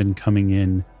wounds that have been coming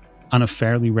in on a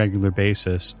fairly regular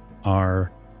basis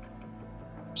are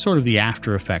sort of the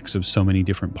after effects of so many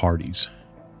different parties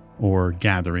or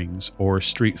gatherings or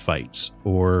street fights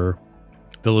or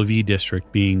the Levy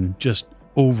district being just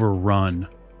overrun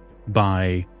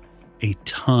by a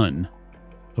ton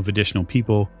of additional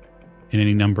people in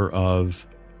any number of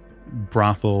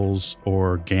brothels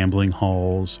or gambling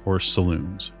halls or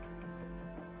saloons.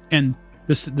 And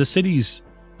the city's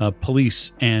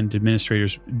police and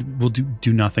administrators will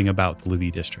do nothing about the Levy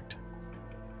district.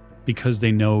 because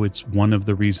they know it's one of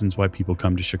the reasons why people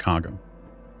come to Chicago.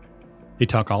 They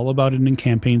talk all about it in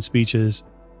campaign speeches.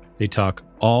 They talk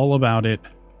all about it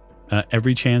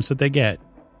every chance that they get.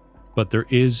 But there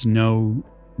is no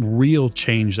real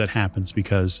change that happens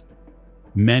because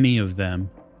many of them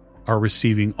are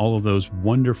receiving all of those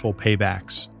wonderful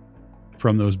paybacks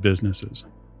from those businesses.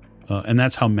 And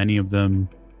that's how many of them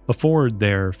afford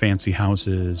their fancy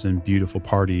houses and beautiful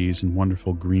parties and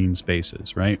wonderful green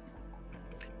spaces, right?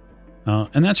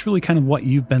 And that's really kind of what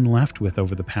you've been left with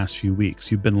over the past few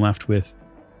weeks. You've been left with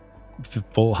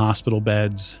full hospital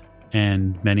beds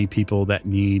and many people that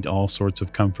need all sorts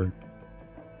of comfort.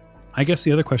 I guess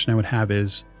the other question I would have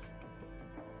is,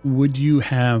 would you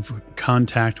have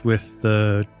contact with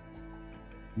the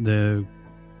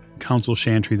council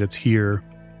chantry that's here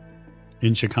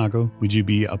in Chicago? Would you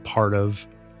be a part of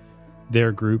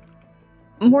their group?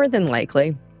 More than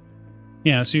likely.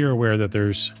 Yeah, so you're aware that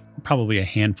there's probably a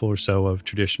handful or so of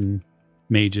tradition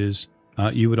mages.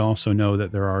 You would also know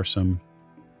that there are some,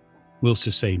 we'll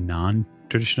just say,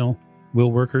 non-traditional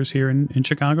Willworkers here in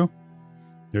Chicago.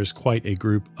 There's quite a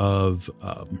group of,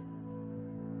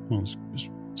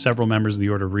 several members of the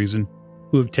Order of Reason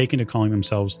who have taken to calling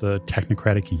themselves the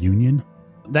Technocratic Union.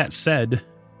 That said,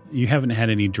 you haven't had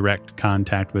any direct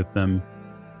contact with them.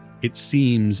 It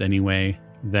seems, anyway,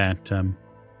 that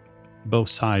both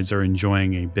sides are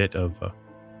enjoying a bit of a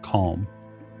calm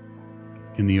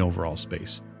in the overall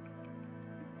space.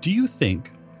 Do you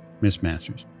think, Miss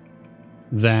Masters,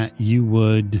 that you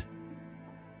would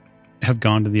have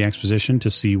gone to the exposition to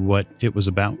see what it was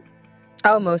about?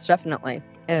 Oh, most definitely.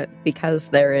 Because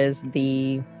there is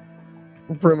the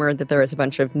rumor that there is a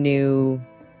bunch of new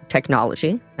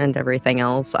technology and everything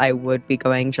else, I would be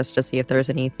going just to see if there's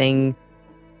anything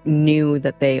new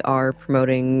that they are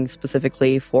promoting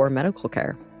specifically for medical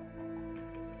care.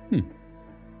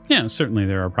 Yeah, certainly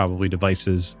there are probably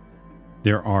devices.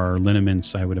 There are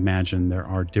lineaments, I would imagine. There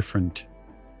are different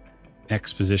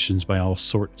expositions by all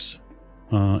sorts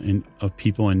of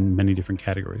people in many different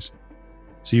categories.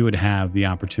 So you would have the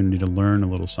opportunity to learn a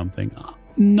little something.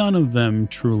 None of them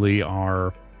truly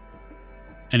are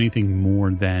anything more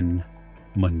than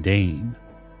mundane.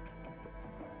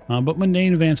 But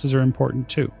mundane advances are important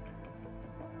too.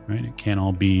 Right? It can't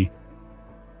all be,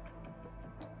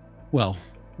 well,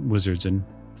 wizards and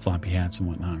floppy hats and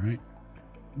whatnot, right?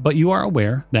 But you are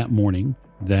aware that morning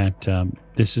that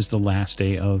this is the last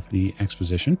day of the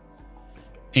exposition,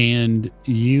 and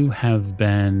you have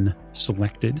been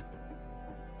selected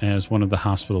as one of the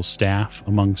hospital staff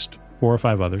amongst 4 or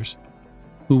 5 others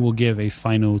who will give a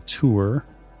final tour,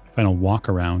 final walk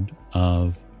around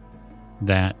of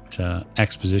that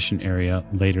exposition area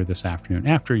later this afternoon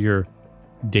after your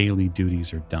daily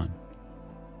duties are done.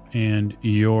 And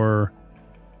your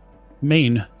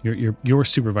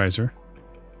supervisor,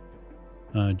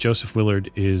 Joseph Willard,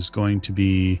 is going to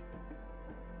be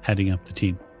heading up the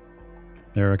team.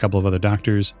 There are a couple of other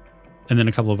doctors and then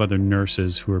a couple of other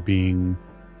nurses who are being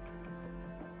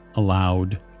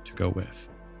allowed to go with.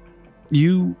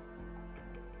 You,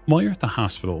 while you're at the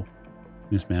hospital,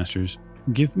 Miss Masters,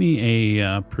 give me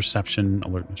a perception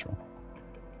alertness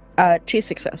roll. 2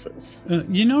 successes.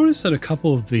 You notice that a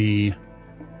couple of the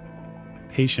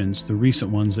patients, the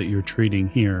recent ones that you're treating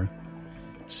here,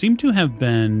 seem to have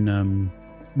been,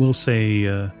 we'll say,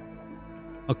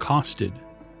 accosted.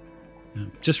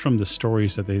 Just from the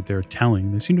stories that they're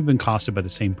telling, they seem to have been accosted by the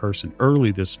same person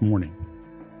early this morning.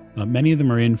 Many of them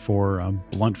are in for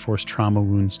blunt force trauma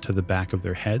wounds to the back of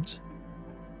their heads.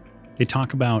 They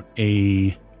talk about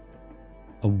a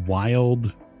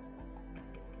wild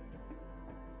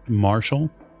marshal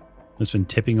that's been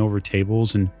tipping over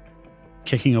tables and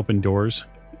kicking open doors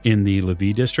in the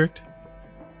Levy district.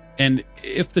 And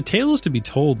if the tale is to be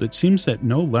told, it seems that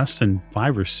no less than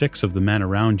 5 or 6 of the men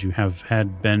around you have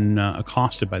been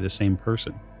accosted by the same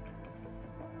person.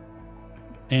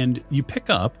 And you pick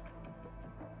up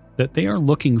that they are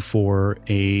looking for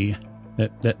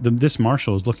this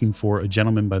marshal is looking for a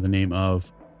gentleman by the name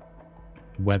of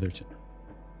Weatherton.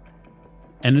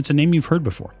 And it's a name you've heard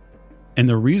before. And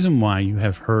the reason why you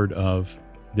have heard of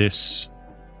this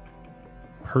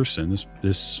person,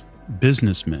 this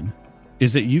businessman,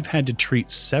 is that you've had to treat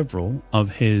several of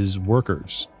his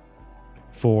workers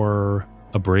for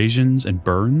abrasions and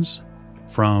burns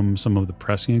from some of the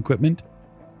pressing equipment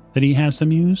that he has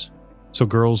them use. So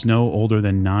girls no older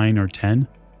than 9 or 10.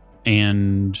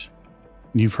 And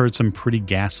you've heard some pretty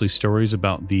ghastly stories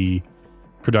about the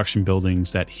production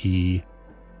buildings that he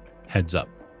heads up.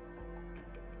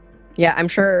 Yeah, I'm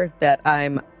sure that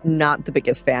I'm not the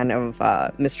biggest fan of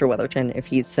Mr. Weatherton if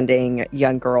he's sending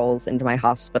young girls into my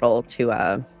hospital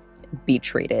to be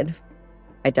treated.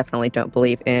 I definitely don't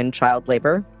believe in child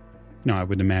labor. No, I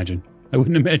wouldn't imagine. I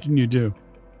wouldn't imagine you do.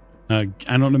 I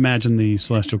don't imagine the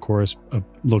Celestial Chorus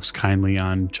looks kindly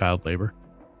on child labor.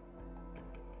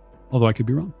 Although I could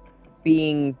be wrong.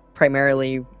 Being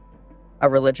primarily a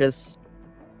religious,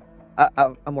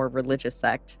 a more religious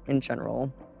sect in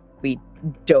general, we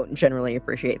don't generally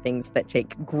appreciate things that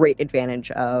take great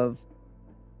advantage of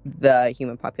the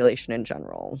human population in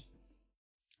general.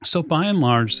 So by and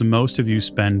large, the most of you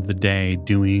spend the day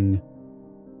doing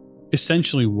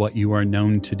essentially what you are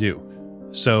known to do.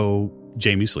 So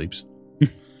Jamie sleeps.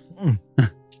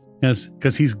 Because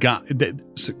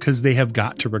they have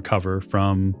got to recover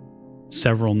from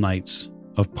several nights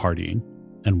of partying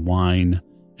and wine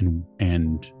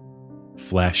and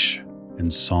flesh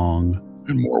and song.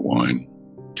 And more wine.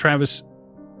 Travis,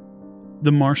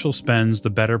 the marshal spends the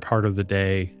better part of the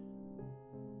day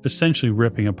essentially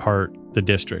ripping apart the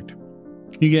district.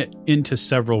 You get into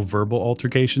several verbal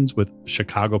altercations with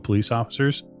Chicago police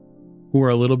officers who are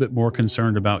a little bit more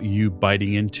concerned about you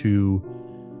biting into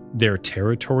their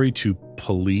territory to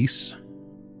police.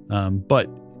 But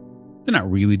they're not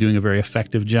really doing a very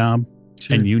effective job.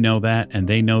 Sure. And you know that, and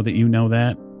they know that you know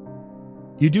that.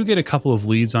 You do get a couple of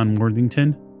leads on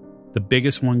Worthington. The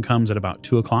biggest one comes at about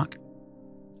 2:00.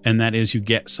 And that is you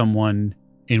get someone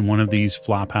in one of these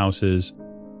flop houses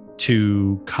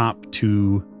to cop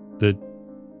to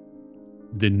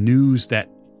the news that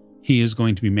he is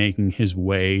going to be making his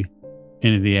way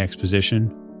into the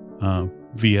exposition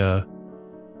via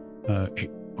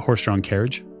horse-drawn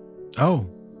carriage. Oh,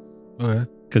 okay.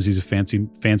 Because he's a fancy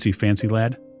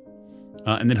lad.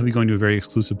 And then he'll be going to a very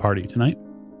exclusive party tonight.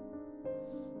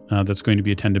 That's going to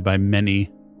be attended by many,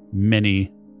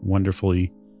 many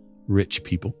wonderfully rich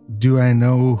people. Do I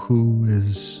know who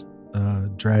is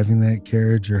driving that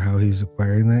carriage or how he's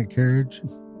acquiring that carriage?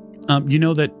 You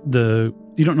know that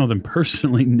you don't know them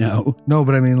personally, no. No,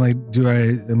 but I mean, like,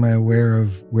 am I aware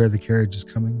of where the carriage is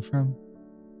coming from?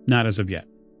 Not as of yet.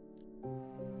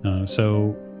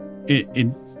 So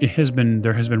there has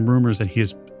been rumors that he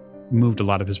has moved a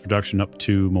lot of his production up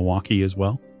to Milwaukee as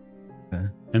well. Okay.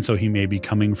 And so he may be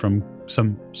coming from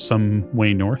some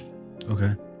way north.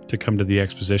 Okay. To come to the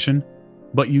exposition.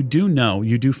 But you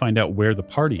do find out where the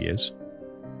party is.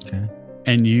 Okay.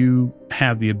 And you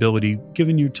have the ability,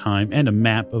 given you time and a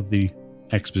map of the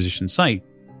exposition site,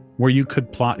 where you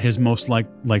could plot his most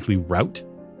likely route.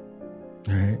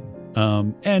 All right.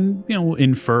 And,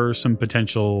 infer some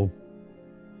potential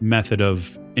method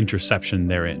of interception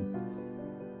therein.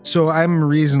 So I'm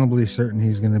reasonably certain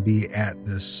he's going to be at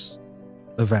this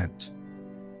event.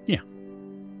 Yeah.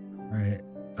 All right.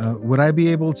 Would I be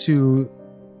able to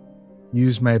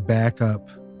use my backup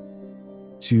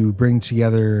to bring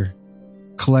together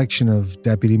a collection of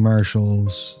deputy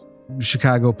marshals,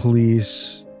 Chicago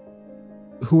police,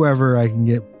 whoever I can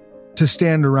get to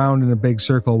stand around in a big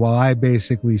circle while I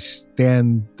basically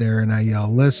stand there and I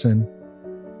yell, listen,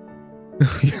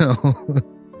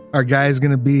 our guy's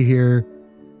going to be here.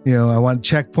 I want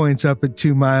checkpoints up at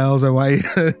 2 miles. I want you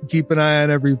to keep an eye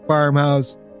on every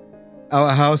farmhouse,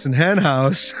 outhouse, and hen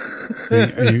house.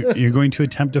 You're going to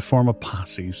attempt to form a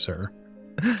posse, sir.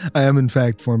 I am, in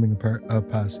fact, forming a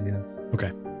posse, yes.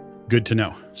 Okay. Good to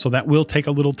know. So that will take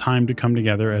a little time to come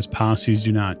together, as posses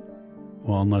do not,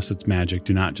 well, unless it's magic,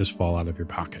 do not just fall out of your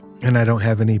pocket. And I don't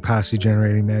have any posse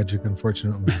generating magic,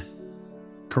 unfortunately.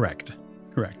 Correct.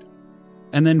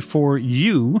 And then for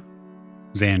you,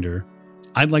 Xander,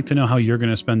 I'd like to know how you're going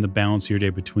to spend the balance of your day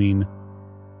between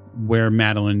where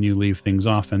Madeline and you leave things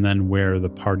off and then where the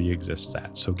party exists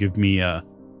at. So give me a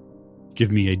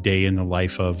day in the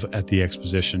life of at the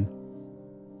exposition,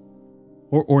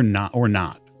 or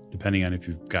not, depending on if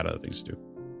you've got other things to do.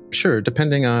 Sure,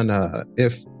 depending on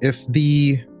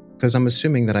because I'm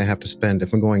assuming that I have to spend,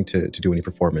 if I'm going to do any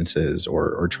performances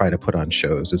or try to put on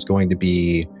shows, it's not going to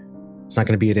be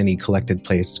at any collected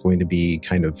place. It's going to be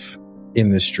kind of in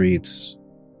the streets,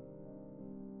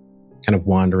 kind of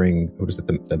wandering. What is it?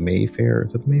 The Mayfair?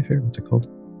 Is it the Mayfair? What's it called?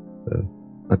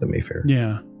 Not the Mayfair.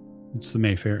 Yeah, it's the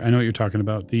Mayfair. I know what you're talking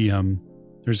about. There's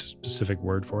a specific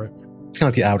word for it. It's kind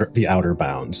of like the outer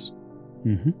bounds,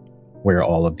 where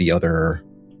all of the other,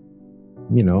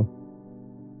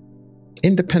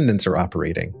 independents are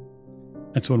operating.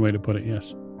 That's one way to put it.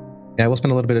 Yes. Yeah, we'll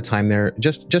spend a little bit of time there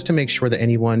just to make sure that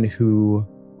anyone who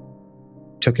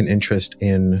took an interest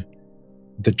in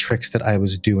the tricks that I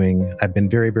was doing, I've been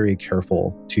very, very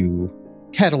careful to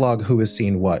catalog who has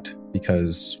seen what,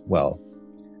 because,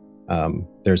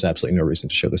 there's absolutely no reason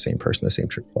to show the same person the same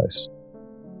trick twice.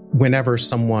 Whenever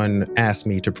someone asks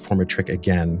me to perform a trick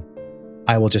again,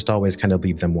 I will just always kind of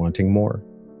leave them wanting more.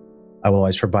 I will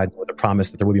always provide them with a promise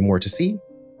that there will be more to see,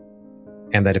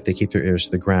 and that if they keep their ears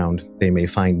to the ground, they may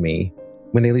find me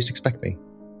when they least expect me.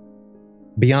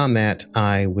 Beyond that,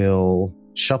 I will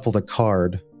shuffle the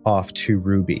card off to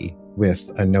Ruby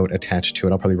with a note attached to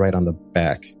it. I'll probably write on the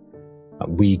back,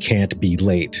 "We can't be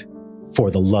late.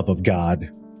 For the love of God,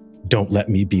 don't let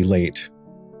me be late."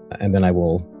 And then I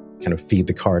will kind of feed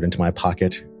the card into my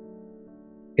pocket,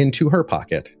 into her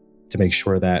pocket, to make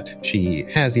sure that she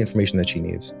has the information that she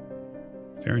needs.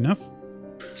 Fair enough.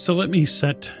 So let me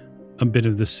set a bit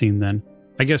of the scene then.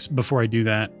 I guess before I do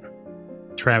that,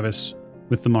 Travis,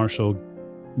 with the Marshal,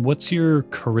 what's your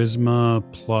charisma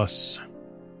plus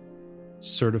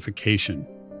certification?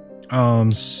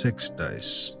 6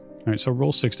 dice. All right, so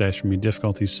roll 6 dice for me,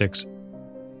 difficulty 6.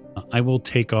 I will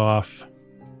drop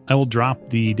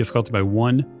the difficulty by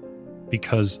 1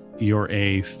 because you're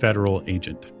a federal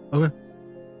agent. Okay.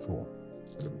 Cool.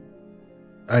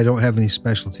 I don't have any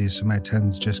specialties, so my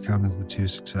 10s just count as the 2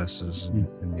 successes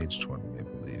in Mage 20, I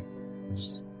believe.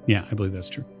 Yeah, I believe that's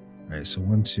true. All right, so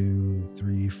 1, 2,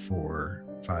 3, 4,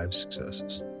 5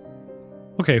 successes.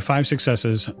 Okay, 5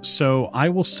 successes. So I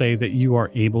will say that you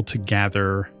are able to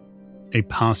gather a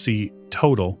posse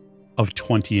total of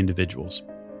 20 individuals.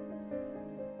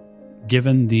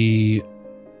 Given the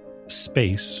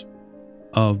space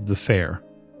of the fair,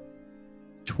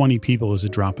 20 people is a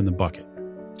drop in the bucket.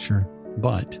 Sure.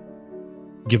 But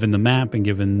given the map and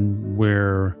given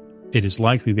where it is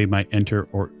likely they might enter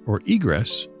or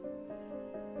egress,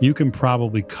 you can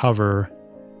probably cover,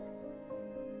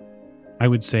 I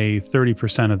would say,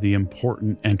 30% of the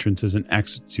important entrances and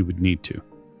exits you would need to.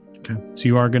 Okay. So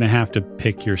you are going to have to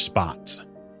pick your spots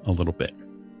a little bit.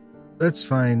 That's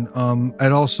fine.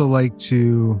 I'd also like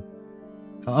to...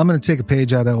 I'm going to take a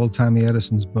page out of Old Tommy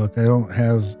Edison's book. I don't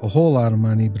have a whole lot of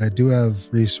money, but I do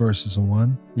have resources in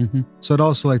one. Mm-hmm. So I'd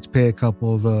also like to pay a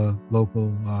couple of the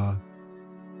local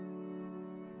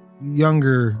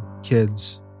younger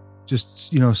kids.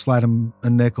 Just, slide them a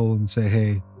nickel and say,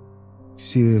 hey,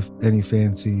 if you see any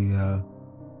fancy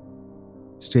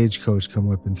stagecoach come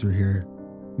whipping through here,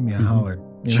 give me a holler.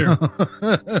 Sure.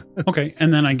 Okay.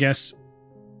 And then I guess,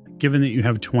 given that you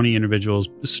have 20 individuals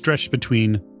stretched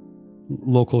between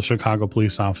local Chicago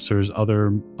police officers,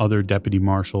 other deputy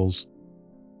marshals,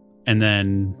 and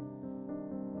then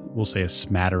we'll say a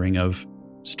smattering of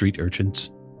street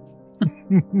urchins.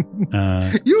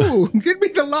 You give me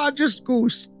the largest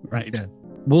goose. Right. Yeah.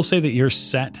 We'll say that you're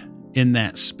set in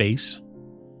that space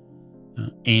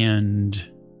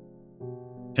and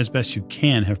as best you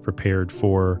can have prepared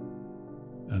for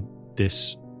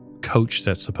this coach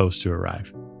that's supposed to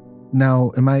arrive.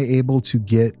 Now, am I able to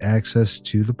get access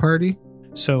to the party?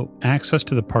 So access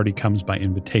to the party comes by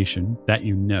invitation, that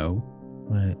you know.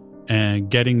 Right. And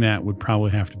getting that would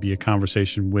probably have to be a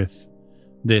conversation with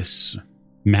this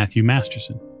Matthew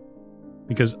Masterson.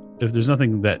 Because if there's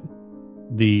nothing that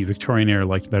the Victorian era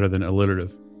liked better than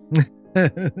alliterative,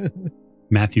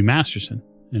 Matthew Masterson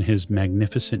and his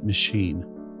magnificent machine.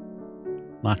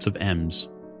 Lots of M's.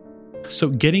 So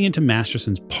getting into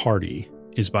Masterson's party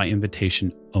is by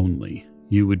invitation only.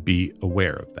 You would be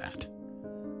aware of that.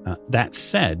 That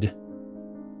said,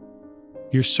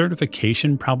 your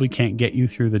certification probably can't get you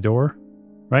through the door,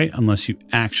 right? Unless you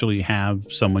actually have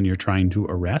someone you're trying to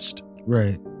arrest.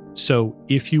 Right. So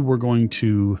if you were going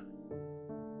to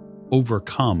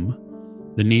overcome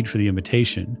the need for the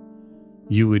invitation,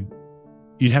 you'd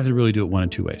have to really do it one of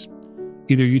two ways.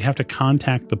 Either you'd have to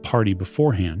contact the party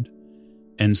beforehand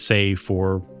and say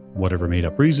for whatever made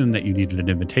up reason that you needed an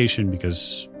invitation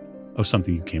because of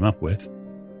something you came up with.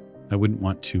 I wouldn't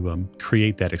want to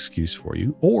create that excuse for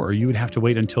you. Or you would have to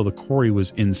wait until the quarry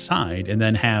was inside and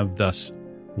then have thus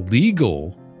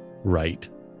legal right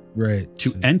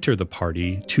to enter the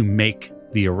party to make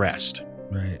the arrest.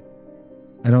 Right.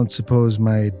 I don't suppose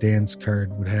my dance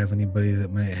card would have anybody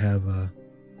that might have a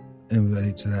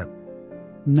invite to that.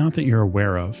 Not that you're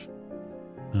aware of,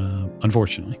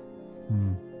 unfortunately.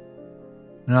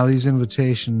 Now these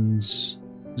invitations,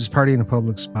 is this party in a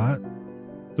public spot?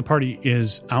 The party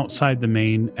is outside the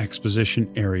main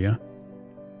exposition area,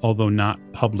 although not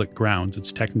public grounds.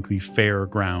 It's technically fair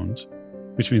grounds,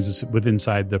 which means it's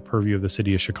inside the purview of the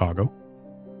city of Chicago.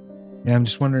 Yeah, I'm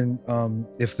just wondering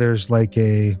if there's like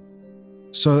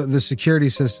so the security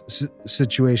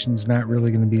situation is not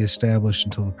really going to be established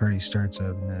until the party starts, I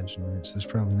would imagine, right? So there's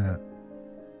probably not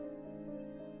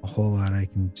a whole lot I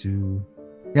can do.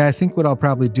 Yeah, I think what I'll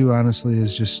probably do, honestly,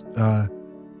 is just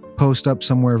post up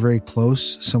somewhere very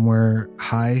close, somewhere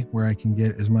high where I can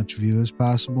get as much view as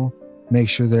possible. Make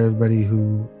sure that everybody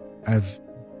who I've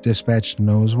dispatched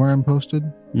knows where I'm posted,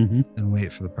 and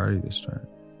wait for the party to start.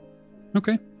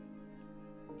 Okay.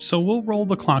 So we'll roll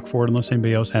the clock forward unless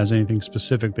anybody else has anything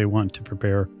specific they want to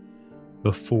prepare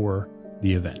before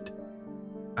the event.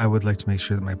 I would like to make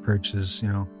sure that my perch is,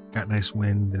 got nice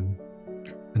wind and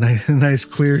a nice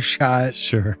clear shot.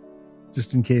 Sure.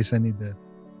 Just in case I need to.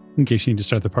 In case you need to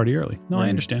start the party early. No, Right. I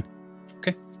understand.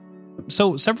 Okay.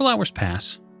 So several hours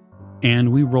pass,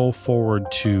 and we roll forward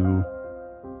to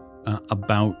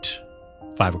about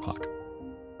 5 o'clock.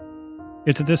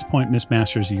 It's at this point, Miss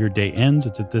Masters, your day ends.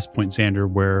 It's at this point, Xander,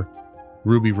 where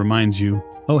Ruby reminds you,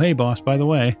 oh, hey, boss, by the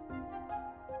way,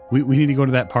 we need to go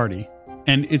to that party.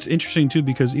 And it's interesting, too,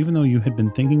 because even though you had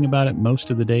been thinking about it most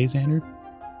of the day, Xander,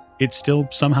 it's still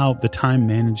somehow the time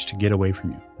managed to get away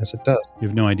from you. Yes, it does. You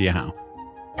have no idea how.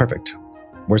 Perfect.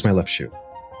 Where's my left shoe?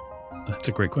 That's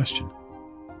a great question.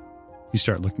 You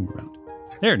start looking around.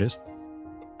 There it is.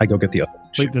 I go get the other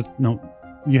shoe. Wait, no,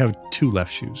 you have 2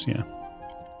 left shoes, yeah.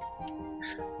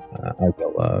 I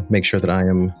will make sure that I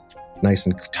am nice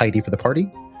and tidy for the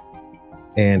party.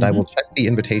 And I will check the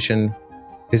invitation.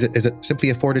 Is it simply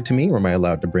afforded to me, or am I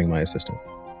allowed to bring my assistant?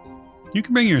 You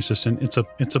can bring your assistant. It's a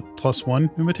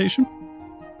 +1 invitation.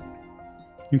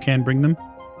 You can bring them.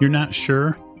 You're not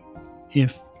sure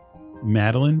if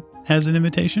Madeline has an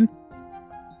invitation,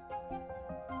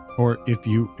 or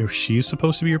if she's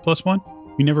supposed to be your +1.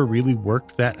 You never really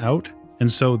worked that out, and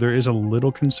so there is a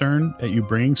little concern that you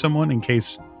bringing someone in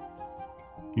case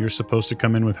you're supposed to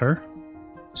come in with her.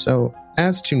 So,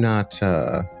 as to not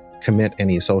commit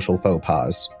any social faux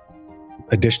pas,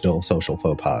 additional social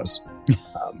faux pas,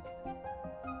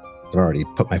 I've already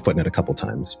put my foot in it a couple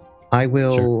times.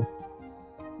 I'll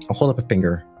hold up a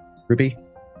finger. Ruby,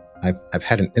 I've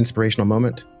had an inspirational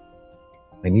moment.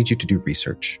 I need you to do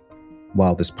research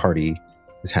while this party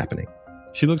is happening.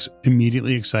 She looks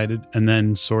immediately excited and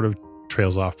then sort of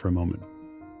trails off for a moment.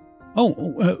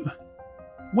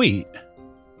 Wait.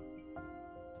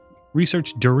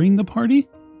 Research during the party?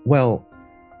 Well,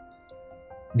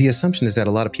 the assumption is that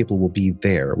a lot of people will be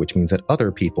there, which means that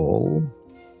other people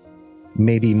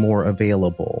may be more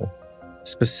available,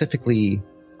 specifically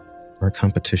our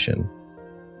competition.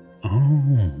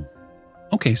 Oh.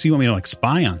 Okay, so you want me to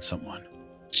spy on someone?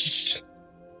 Shh.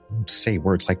 Don't say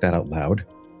words like that out loud.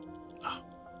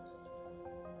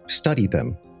 Study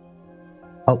them.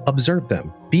 Observe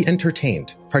them. Be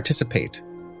entertained. Participate.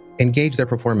 Engage their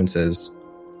performances.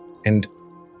 And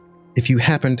if you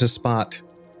happen to spot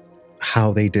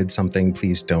how they did something,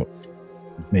 please don't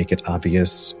make it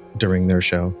obvious during their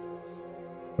show.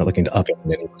 I'm not looking to upend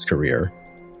anyone's career.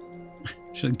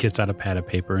 She gets out a pad of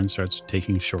paper and starts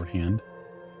taking shorthand.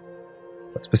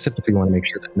 But specifically, want to make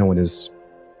sure that no one is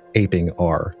aping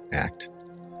our act.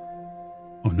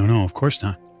 Oh, no, of course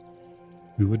not.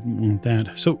 We wouldn't want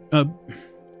that. So,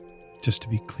 just to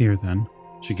be clear then,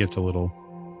 she gets a little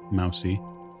mousy.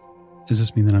 Does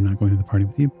this mean that I'm not going to the party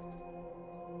with you?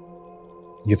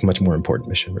 You have a much more important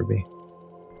mission, Ruby.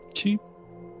 She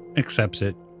accepts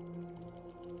it.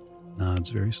 Nods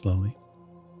very slowly.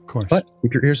 Of course. But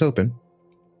keep your ears open,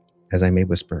 as I may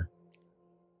whisper.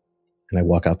 And I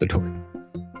walk out the door.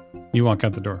 You walk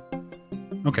out the door.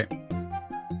 Okay.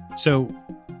 So,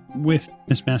 with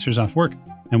Miss Masters off work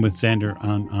and with Xander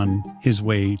on his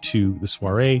way to the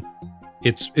soiree,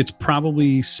 it's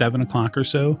probably 7 o'clock or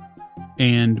so.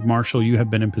 And Marshall, you have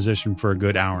been in position for a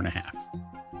good hour and a half.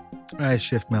 I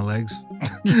shift my legs.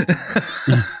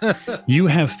 You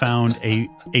have found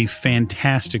a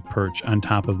fantastic perch on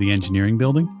top of the engineering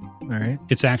building. All right.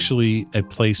 It's actually a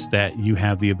place that you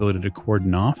have the ability to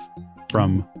cordon off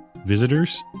from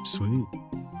visitors. Sweet.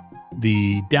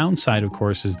 The downside, of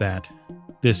course, is that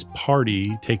this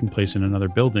party taking place in another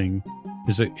building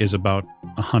is about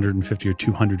 150 or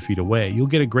 200 feet away. You'll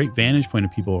get a great vantage point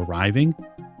of people arriving,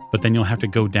 but then you'll have to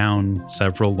go down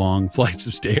several long flights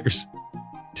of stairs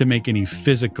to make any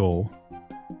physical.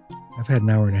 I've had an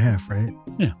hour and a half, right?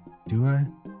 Yeah. Do I?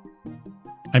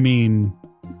 I mean,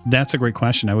 that's a great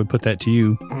question. I would put that to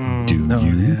you. Do no,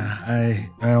 you? Yeah.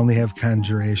 I only have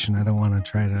conjuration. I don't want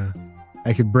to try to.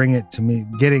 I could bring it to me.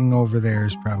 Getting over there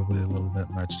is probably a little bit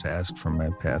much to ask from my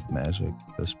path magic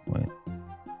at this point.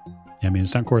 Yeah, I mean,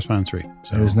 it's not correspondence 3.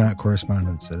 So. It is not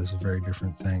correspondence. It is a very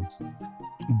different thing.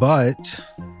 But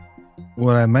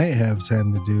what I might have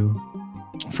time to do,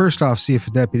 first off, see if a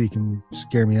deputy can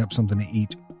scare me up something to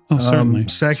eat. Oh, certainly.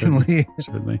 Secondly,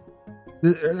 certainly.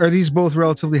 Are these both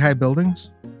relatively high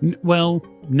buildings? Well,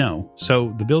 no.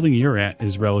 So the building you're at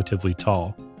is relatively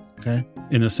tall. Okay.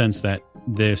 In the sense that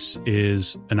this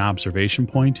is an observation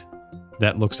point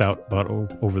that looks out about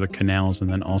over the canals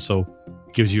and then also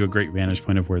gives you a great vantage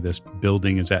point of where this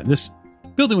building is at. This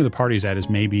building where the party's at is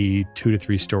maybe 2 to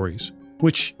 3 stories,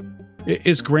 which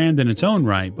is grand in its own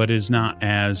right, but is not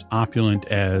as opulent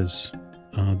as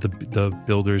the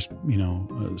builder's,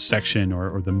 section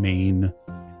or the main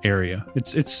area.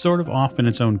 It's sort of off in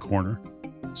its own corner.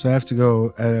 So I have to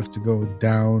go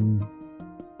down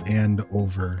and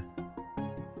over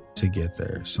to get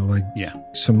there. So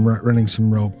running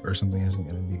some rope or something isn't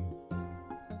going to be.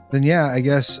 Then I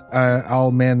guess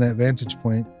I'll man that vantage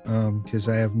point because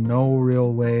I have no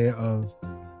real way of.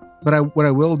 But what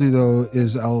I will do though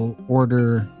is I'll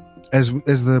order as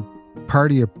the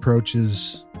party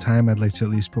approaches time. I'd like to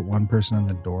at least put one person on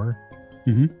the door.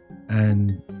 Mm-hmm.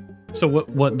 And so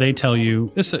what they tell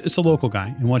you, it's a local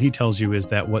guy, and what he tells you is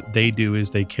that what they do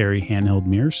is they carry handheld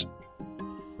mirrors,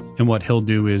 and what he'll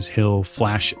do is he'll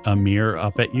flash a mirror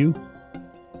up at you,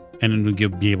 and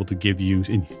it'll be able to give you.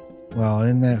 Well,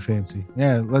 isn't that fancy?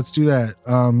 Yeah, let's do that.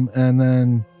 And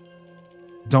then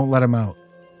don't let him out.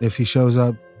 If he shows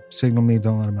up, signal me.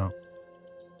 Don't let him out.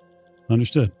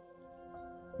 Understood.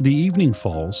 The evening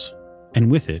falls, and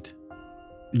with it,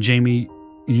 Jamie,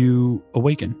 you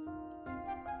awaken.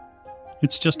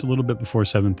 It's just a little bit before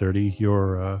 7:30.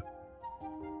 Your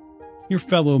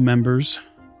fellow members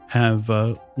have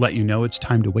let you know it's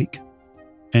time to wake,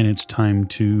 and it's time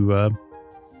to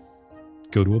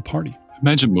go to a party.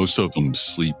 Imagine most of them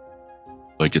sleep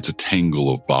like it's a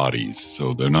tangle of bodies,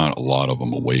 so there are not a lot of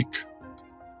them awake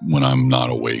when I'm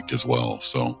not awake as well.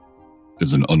 So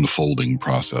it's an unfolding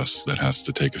process that has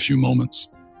to take a few moments.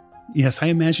 Yes, I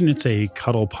imagine it's a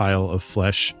cuddle pile of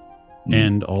flesh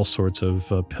and all sorts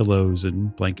of pillows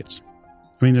and blankets.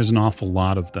 I mean, there's an awful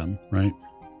lot of them, right?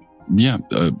 Yeah,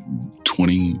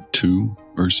 22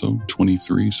 or so,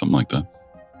 23, something like that.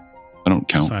 I don't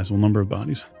count. It's a sizable number of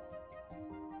bodies.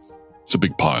 It's a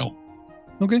big pile.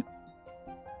 Okay.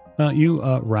 You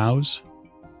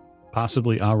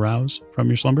possibly arouse from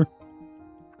your slumber?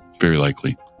 Very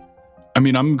likely. I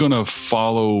mean, I'm going to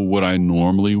follow what I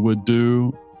normally would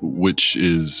do, which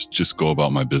is just go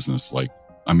about my business.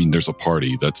 There's a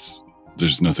party.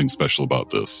 There's nothing special about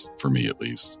this, for me at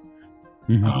least.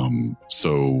 Mm-hmm.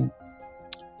 So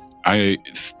I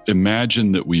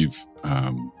imagine that we've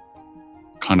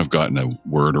kind of gotten a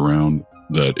word around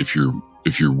that if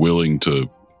you're willing to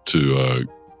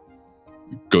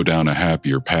go down a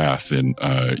happier path, then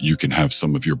you can have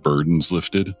some of your burdens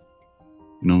lifted.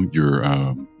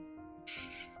 Your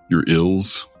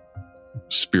ills,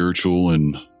 spiritual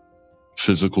and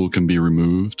physical, can be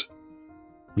removed.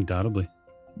 Undoubtedly.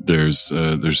 There's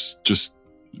just,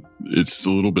 it's a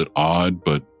little bit odd,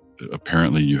 but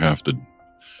apparently you have to,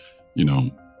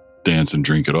 dance and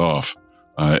drink it off.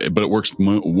 But it works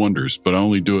wonders. But I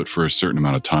only do it for a certain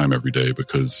amount of time every day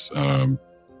because,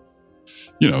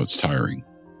 it's tiring.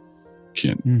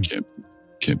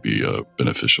 Can't be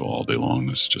beneficial all day long.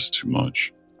 It's just too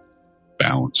much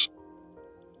balance.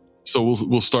 So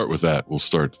we'll start with that. We'll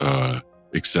start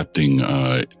accepting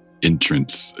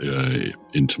entrance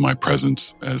into my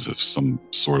presence as if some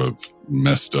sort of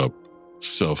messed up,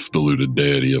 self-deluded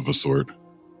deity of a sort.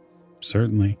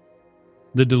 Certainly.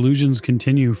 The delusions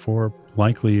continue for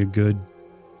likely a good,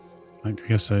 I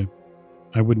guess I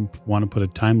wouldn't want to put a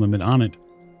time limit on it.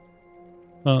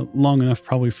 Long enough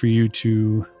probably for you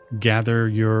to gather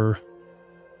your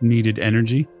needed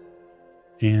energy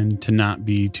and to not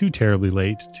be too terribly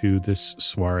late to this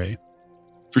soiree.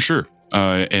 For sure.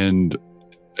 And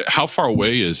how far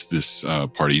away is this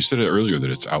party? You said it earlier that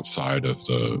it's outside of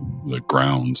the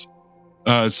grounds.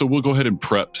 So we'll go ahead and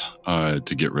prep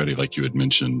to get ready, like you had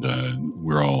mentioned.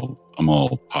 I'm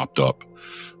all popped up.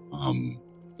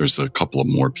 There's a couple of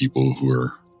more people who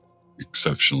are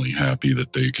exceptionally happy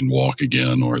that they can walk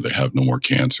again, or they have no more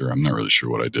cancer. I'm not really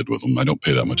sure what I did with them. I don't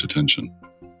pay that much attention.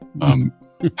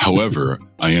 However,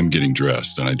 I am getting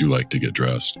dressed, and I do like to get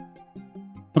dressed.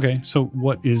 Okay, so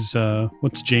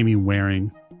what's Jamie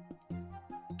wearing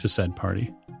to said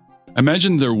party? I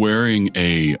imagine they're wearing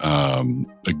a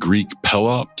Greek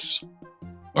pelops,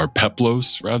 or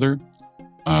peplos rather,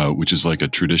 which is like a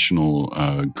traditional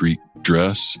Greek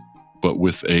dress, but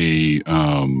with a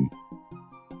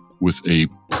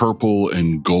purple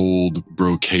and gold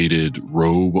brocaded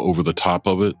robe over the top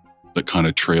of it that kind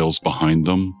of trails behind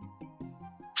them,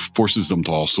 forces them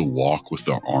to also walk with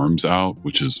their arms out,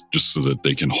 which is just so that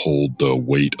they can hold the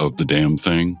weight of the damn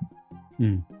thing.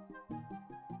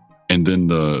 And then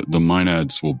the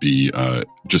Maenads will be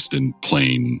just in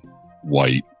plain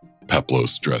white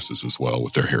peplos dresses as well,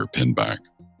 with their hair pinned back.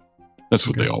 That's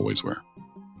what they always wear.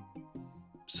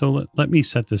 So let me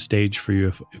set the stage for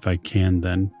you, if I can,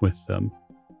 then, with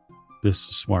this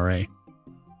soiree.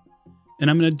 And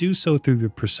I'm going to do so through the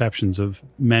perceptions of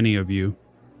many of you.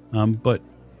 But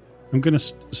I'm going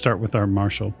to start with our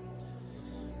marshal.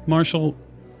 Marshall,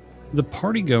 the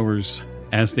partygoers,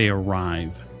 as they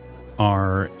arrive,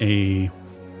 are a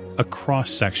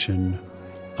cross-section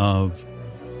of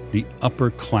the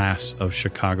upper class of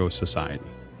Chicago society.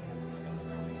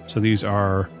 So these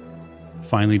are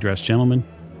finely dressed gentlemen,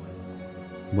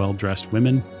 well-dressed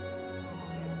women,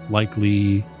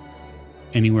 likely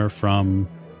anywhere from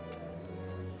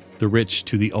the rich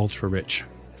to the ultra-rich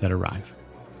that arrive.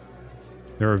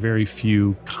 There are very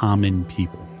few common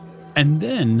people. And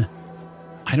then,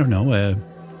 I don't know,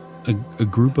 a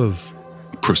group of...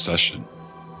 Procession.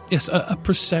 Yes, a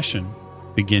procession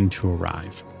begin to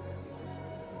arrive.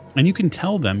 And you can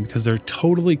tell them because they're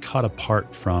totally cut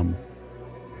apart from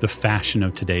the fashion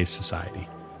of today's society.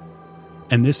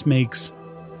 And this makes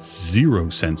zero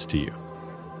sense to you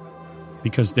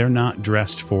because they're not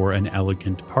dressed for an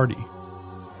elegant party.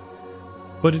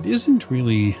 But it isn't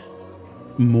really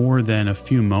more than a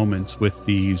few moments with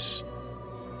these,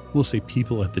 we'll say,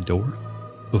 people at the door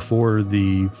before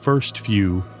the first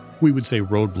few, we would say,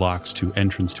 roadblocks to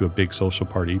entrance to a big social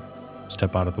party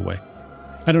step out of the way.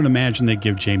 I don't imagine they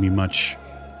give Jamie much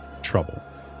trouble.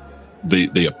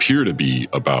 They appear to be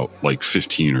about like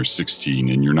 15 or 16,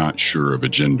 and you're not sure of a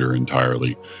gender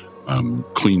entirely.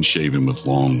 Clean shaven with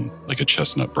long, like a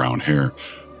chestnut brown hair.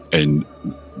 And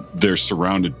they're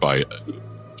surrounded by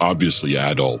obviously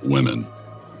adult women.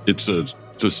 It's a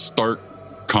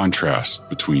stark contrast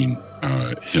between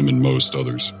him and most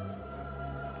others.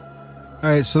 All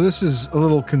right, so this is a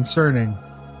little concerning.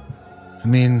 I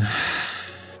mean,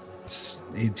 it's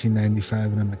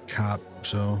 1895 and I'm a cop,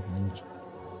 so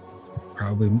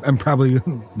I'm probably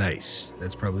nice.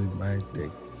 That's probably my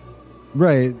big.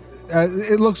 Right.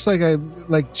 It looks like I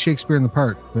like Shakespeare in the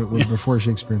Park, but before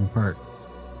Shakespeare in the Park.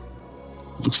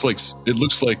 It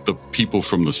looks like the people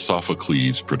from the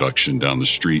Sophocles production down the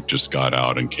street just got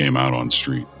out and came out on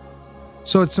street.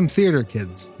 So it's some theater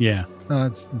kids. Yeah. No,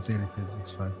 it's some theater kids.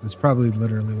 It's fine. It's probably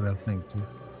literally what I think too.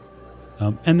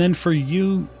 And then for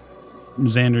you,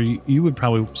 Xander, you would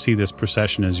probably see this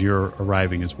procession as you're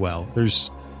arriving as well. There's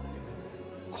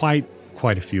quite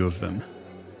a few of them.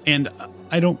 And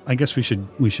I guess we should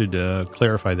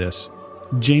clarify this.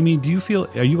 Jamie,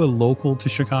 are you a local to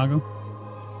Chicago?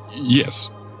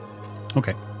 Yes.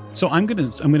 Okay. So I'm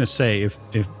gonna say if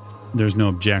there's no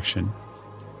objection,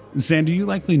 Xander, you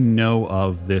likely know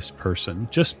of this person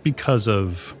just because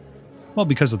of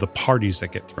the parties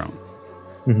that get thrown.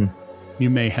 Mm-hmm. You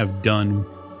may have done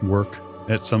work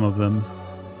at some of them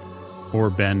or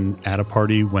been at a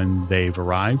party when they've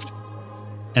arrived,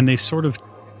 and they sort of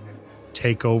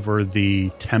take over the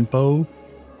tempo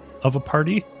of a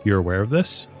party. You're aware of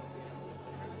this.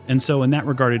 And so in that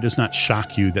regard, it does not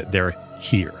shock you that they're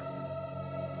here.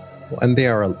 And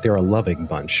they're a loving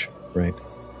bunch, right?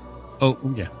 Oh,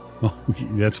 yeah. Well,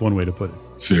 that's one way to put it.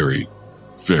 Very,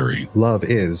 very. Love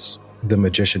is the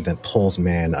magician that pulls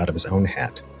man out of his own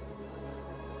hat.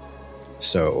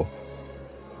 So,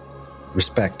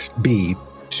 respect be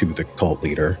to the cult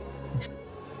leader.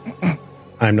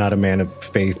 I'm not a man of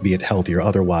faith, be it healthy or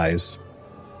otherwise.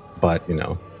 But,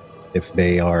 if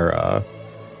they are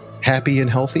happy and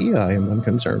healthy, I am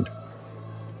unconcerned.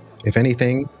 If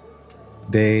anything,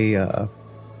 they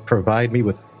provide me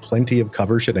with plenty of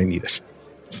cover should I need it.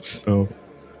 So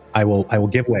I will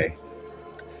give way.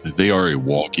 They are a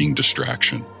walking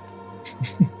distraction.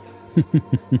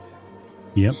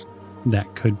 Yep,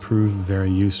 that could prove very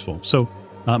useful. So,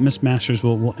 Miss Masters,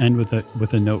 we'll end with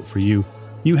a note for you.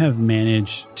 You have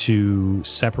managed to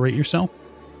separate yourself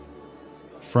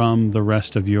from the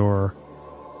rest of your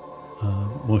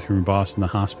your boss in the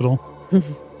hospital,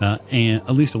 and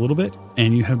at least a little bit,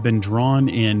 and you have been drawn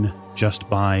in just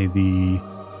by the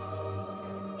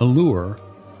allure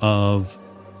of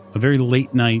a very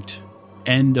late night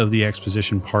end of the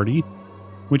exposition party,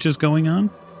 which is going on.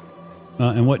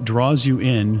 And what draws you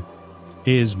in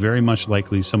is very much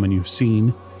likely someone you've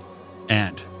seen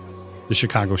at the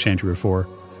Chicago Shanty before,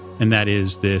 and that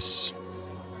is this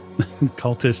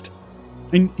cultist.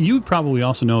 And you would probably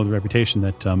also know the reputation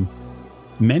that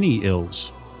many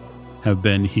ills have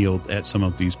been healed at some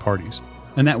of these parties.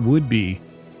 And that would be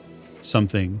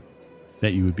something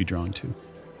that you would be drawn to.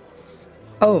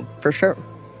 Oh, for sure.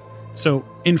 So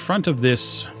in front of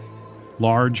this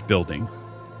large building,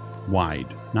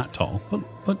 wide, not tall,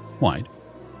 but wide,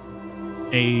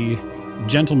 a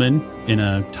gentleman in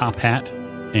a top hat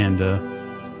and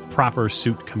a proper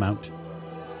suit come out.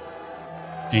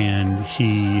 And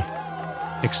he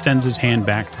extends his hand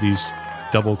back to these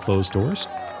double closed doors,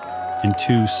 and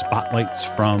two spotlights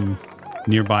from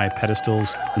nearby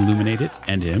pedestals illuminate it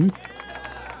and him.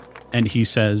 And he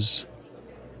says,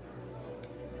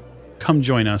 "Come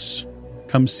join us.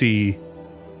 Come see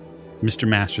Mr.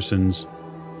 Masterson's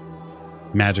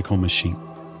magical machine.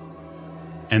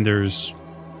 And there's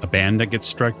a band that gets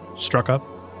struck up.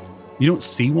 You don't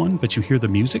see one, but you hear the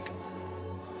music.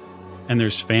 And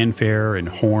there's fanfare and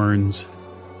horns,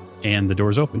 and the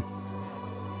doors open.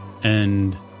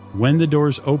 And when the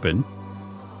doors open,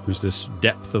 there's this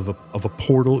depth of a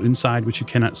portal inside which you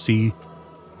cannot see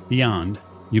beyond.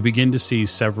 You begin to see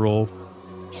several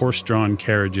horse-drawn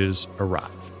carriages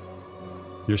arrive.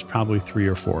 There's probably 3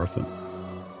 or 4 of them.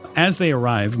 As they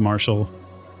arrive, Marshall,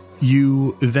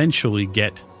 you eventually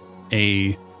get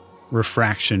a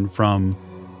refraction from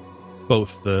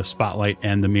both the spotlight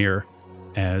and the mirror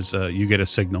as you get a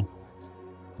signal.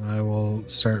 I will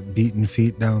start beating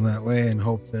feet down that way and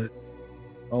hope that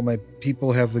all my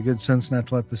people have the good sense not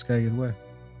to let this guy get away.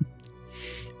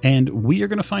 And we are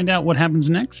going to find out what happens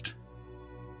next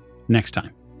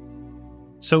time.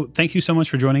 So thank you so much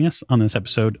for joining us on this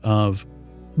episode of,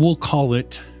 we'll call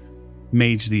it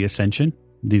Mage the Ascension,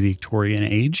 the Victorian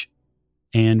Age.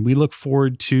 And we look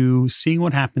forward to seeing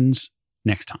what happens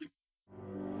next time.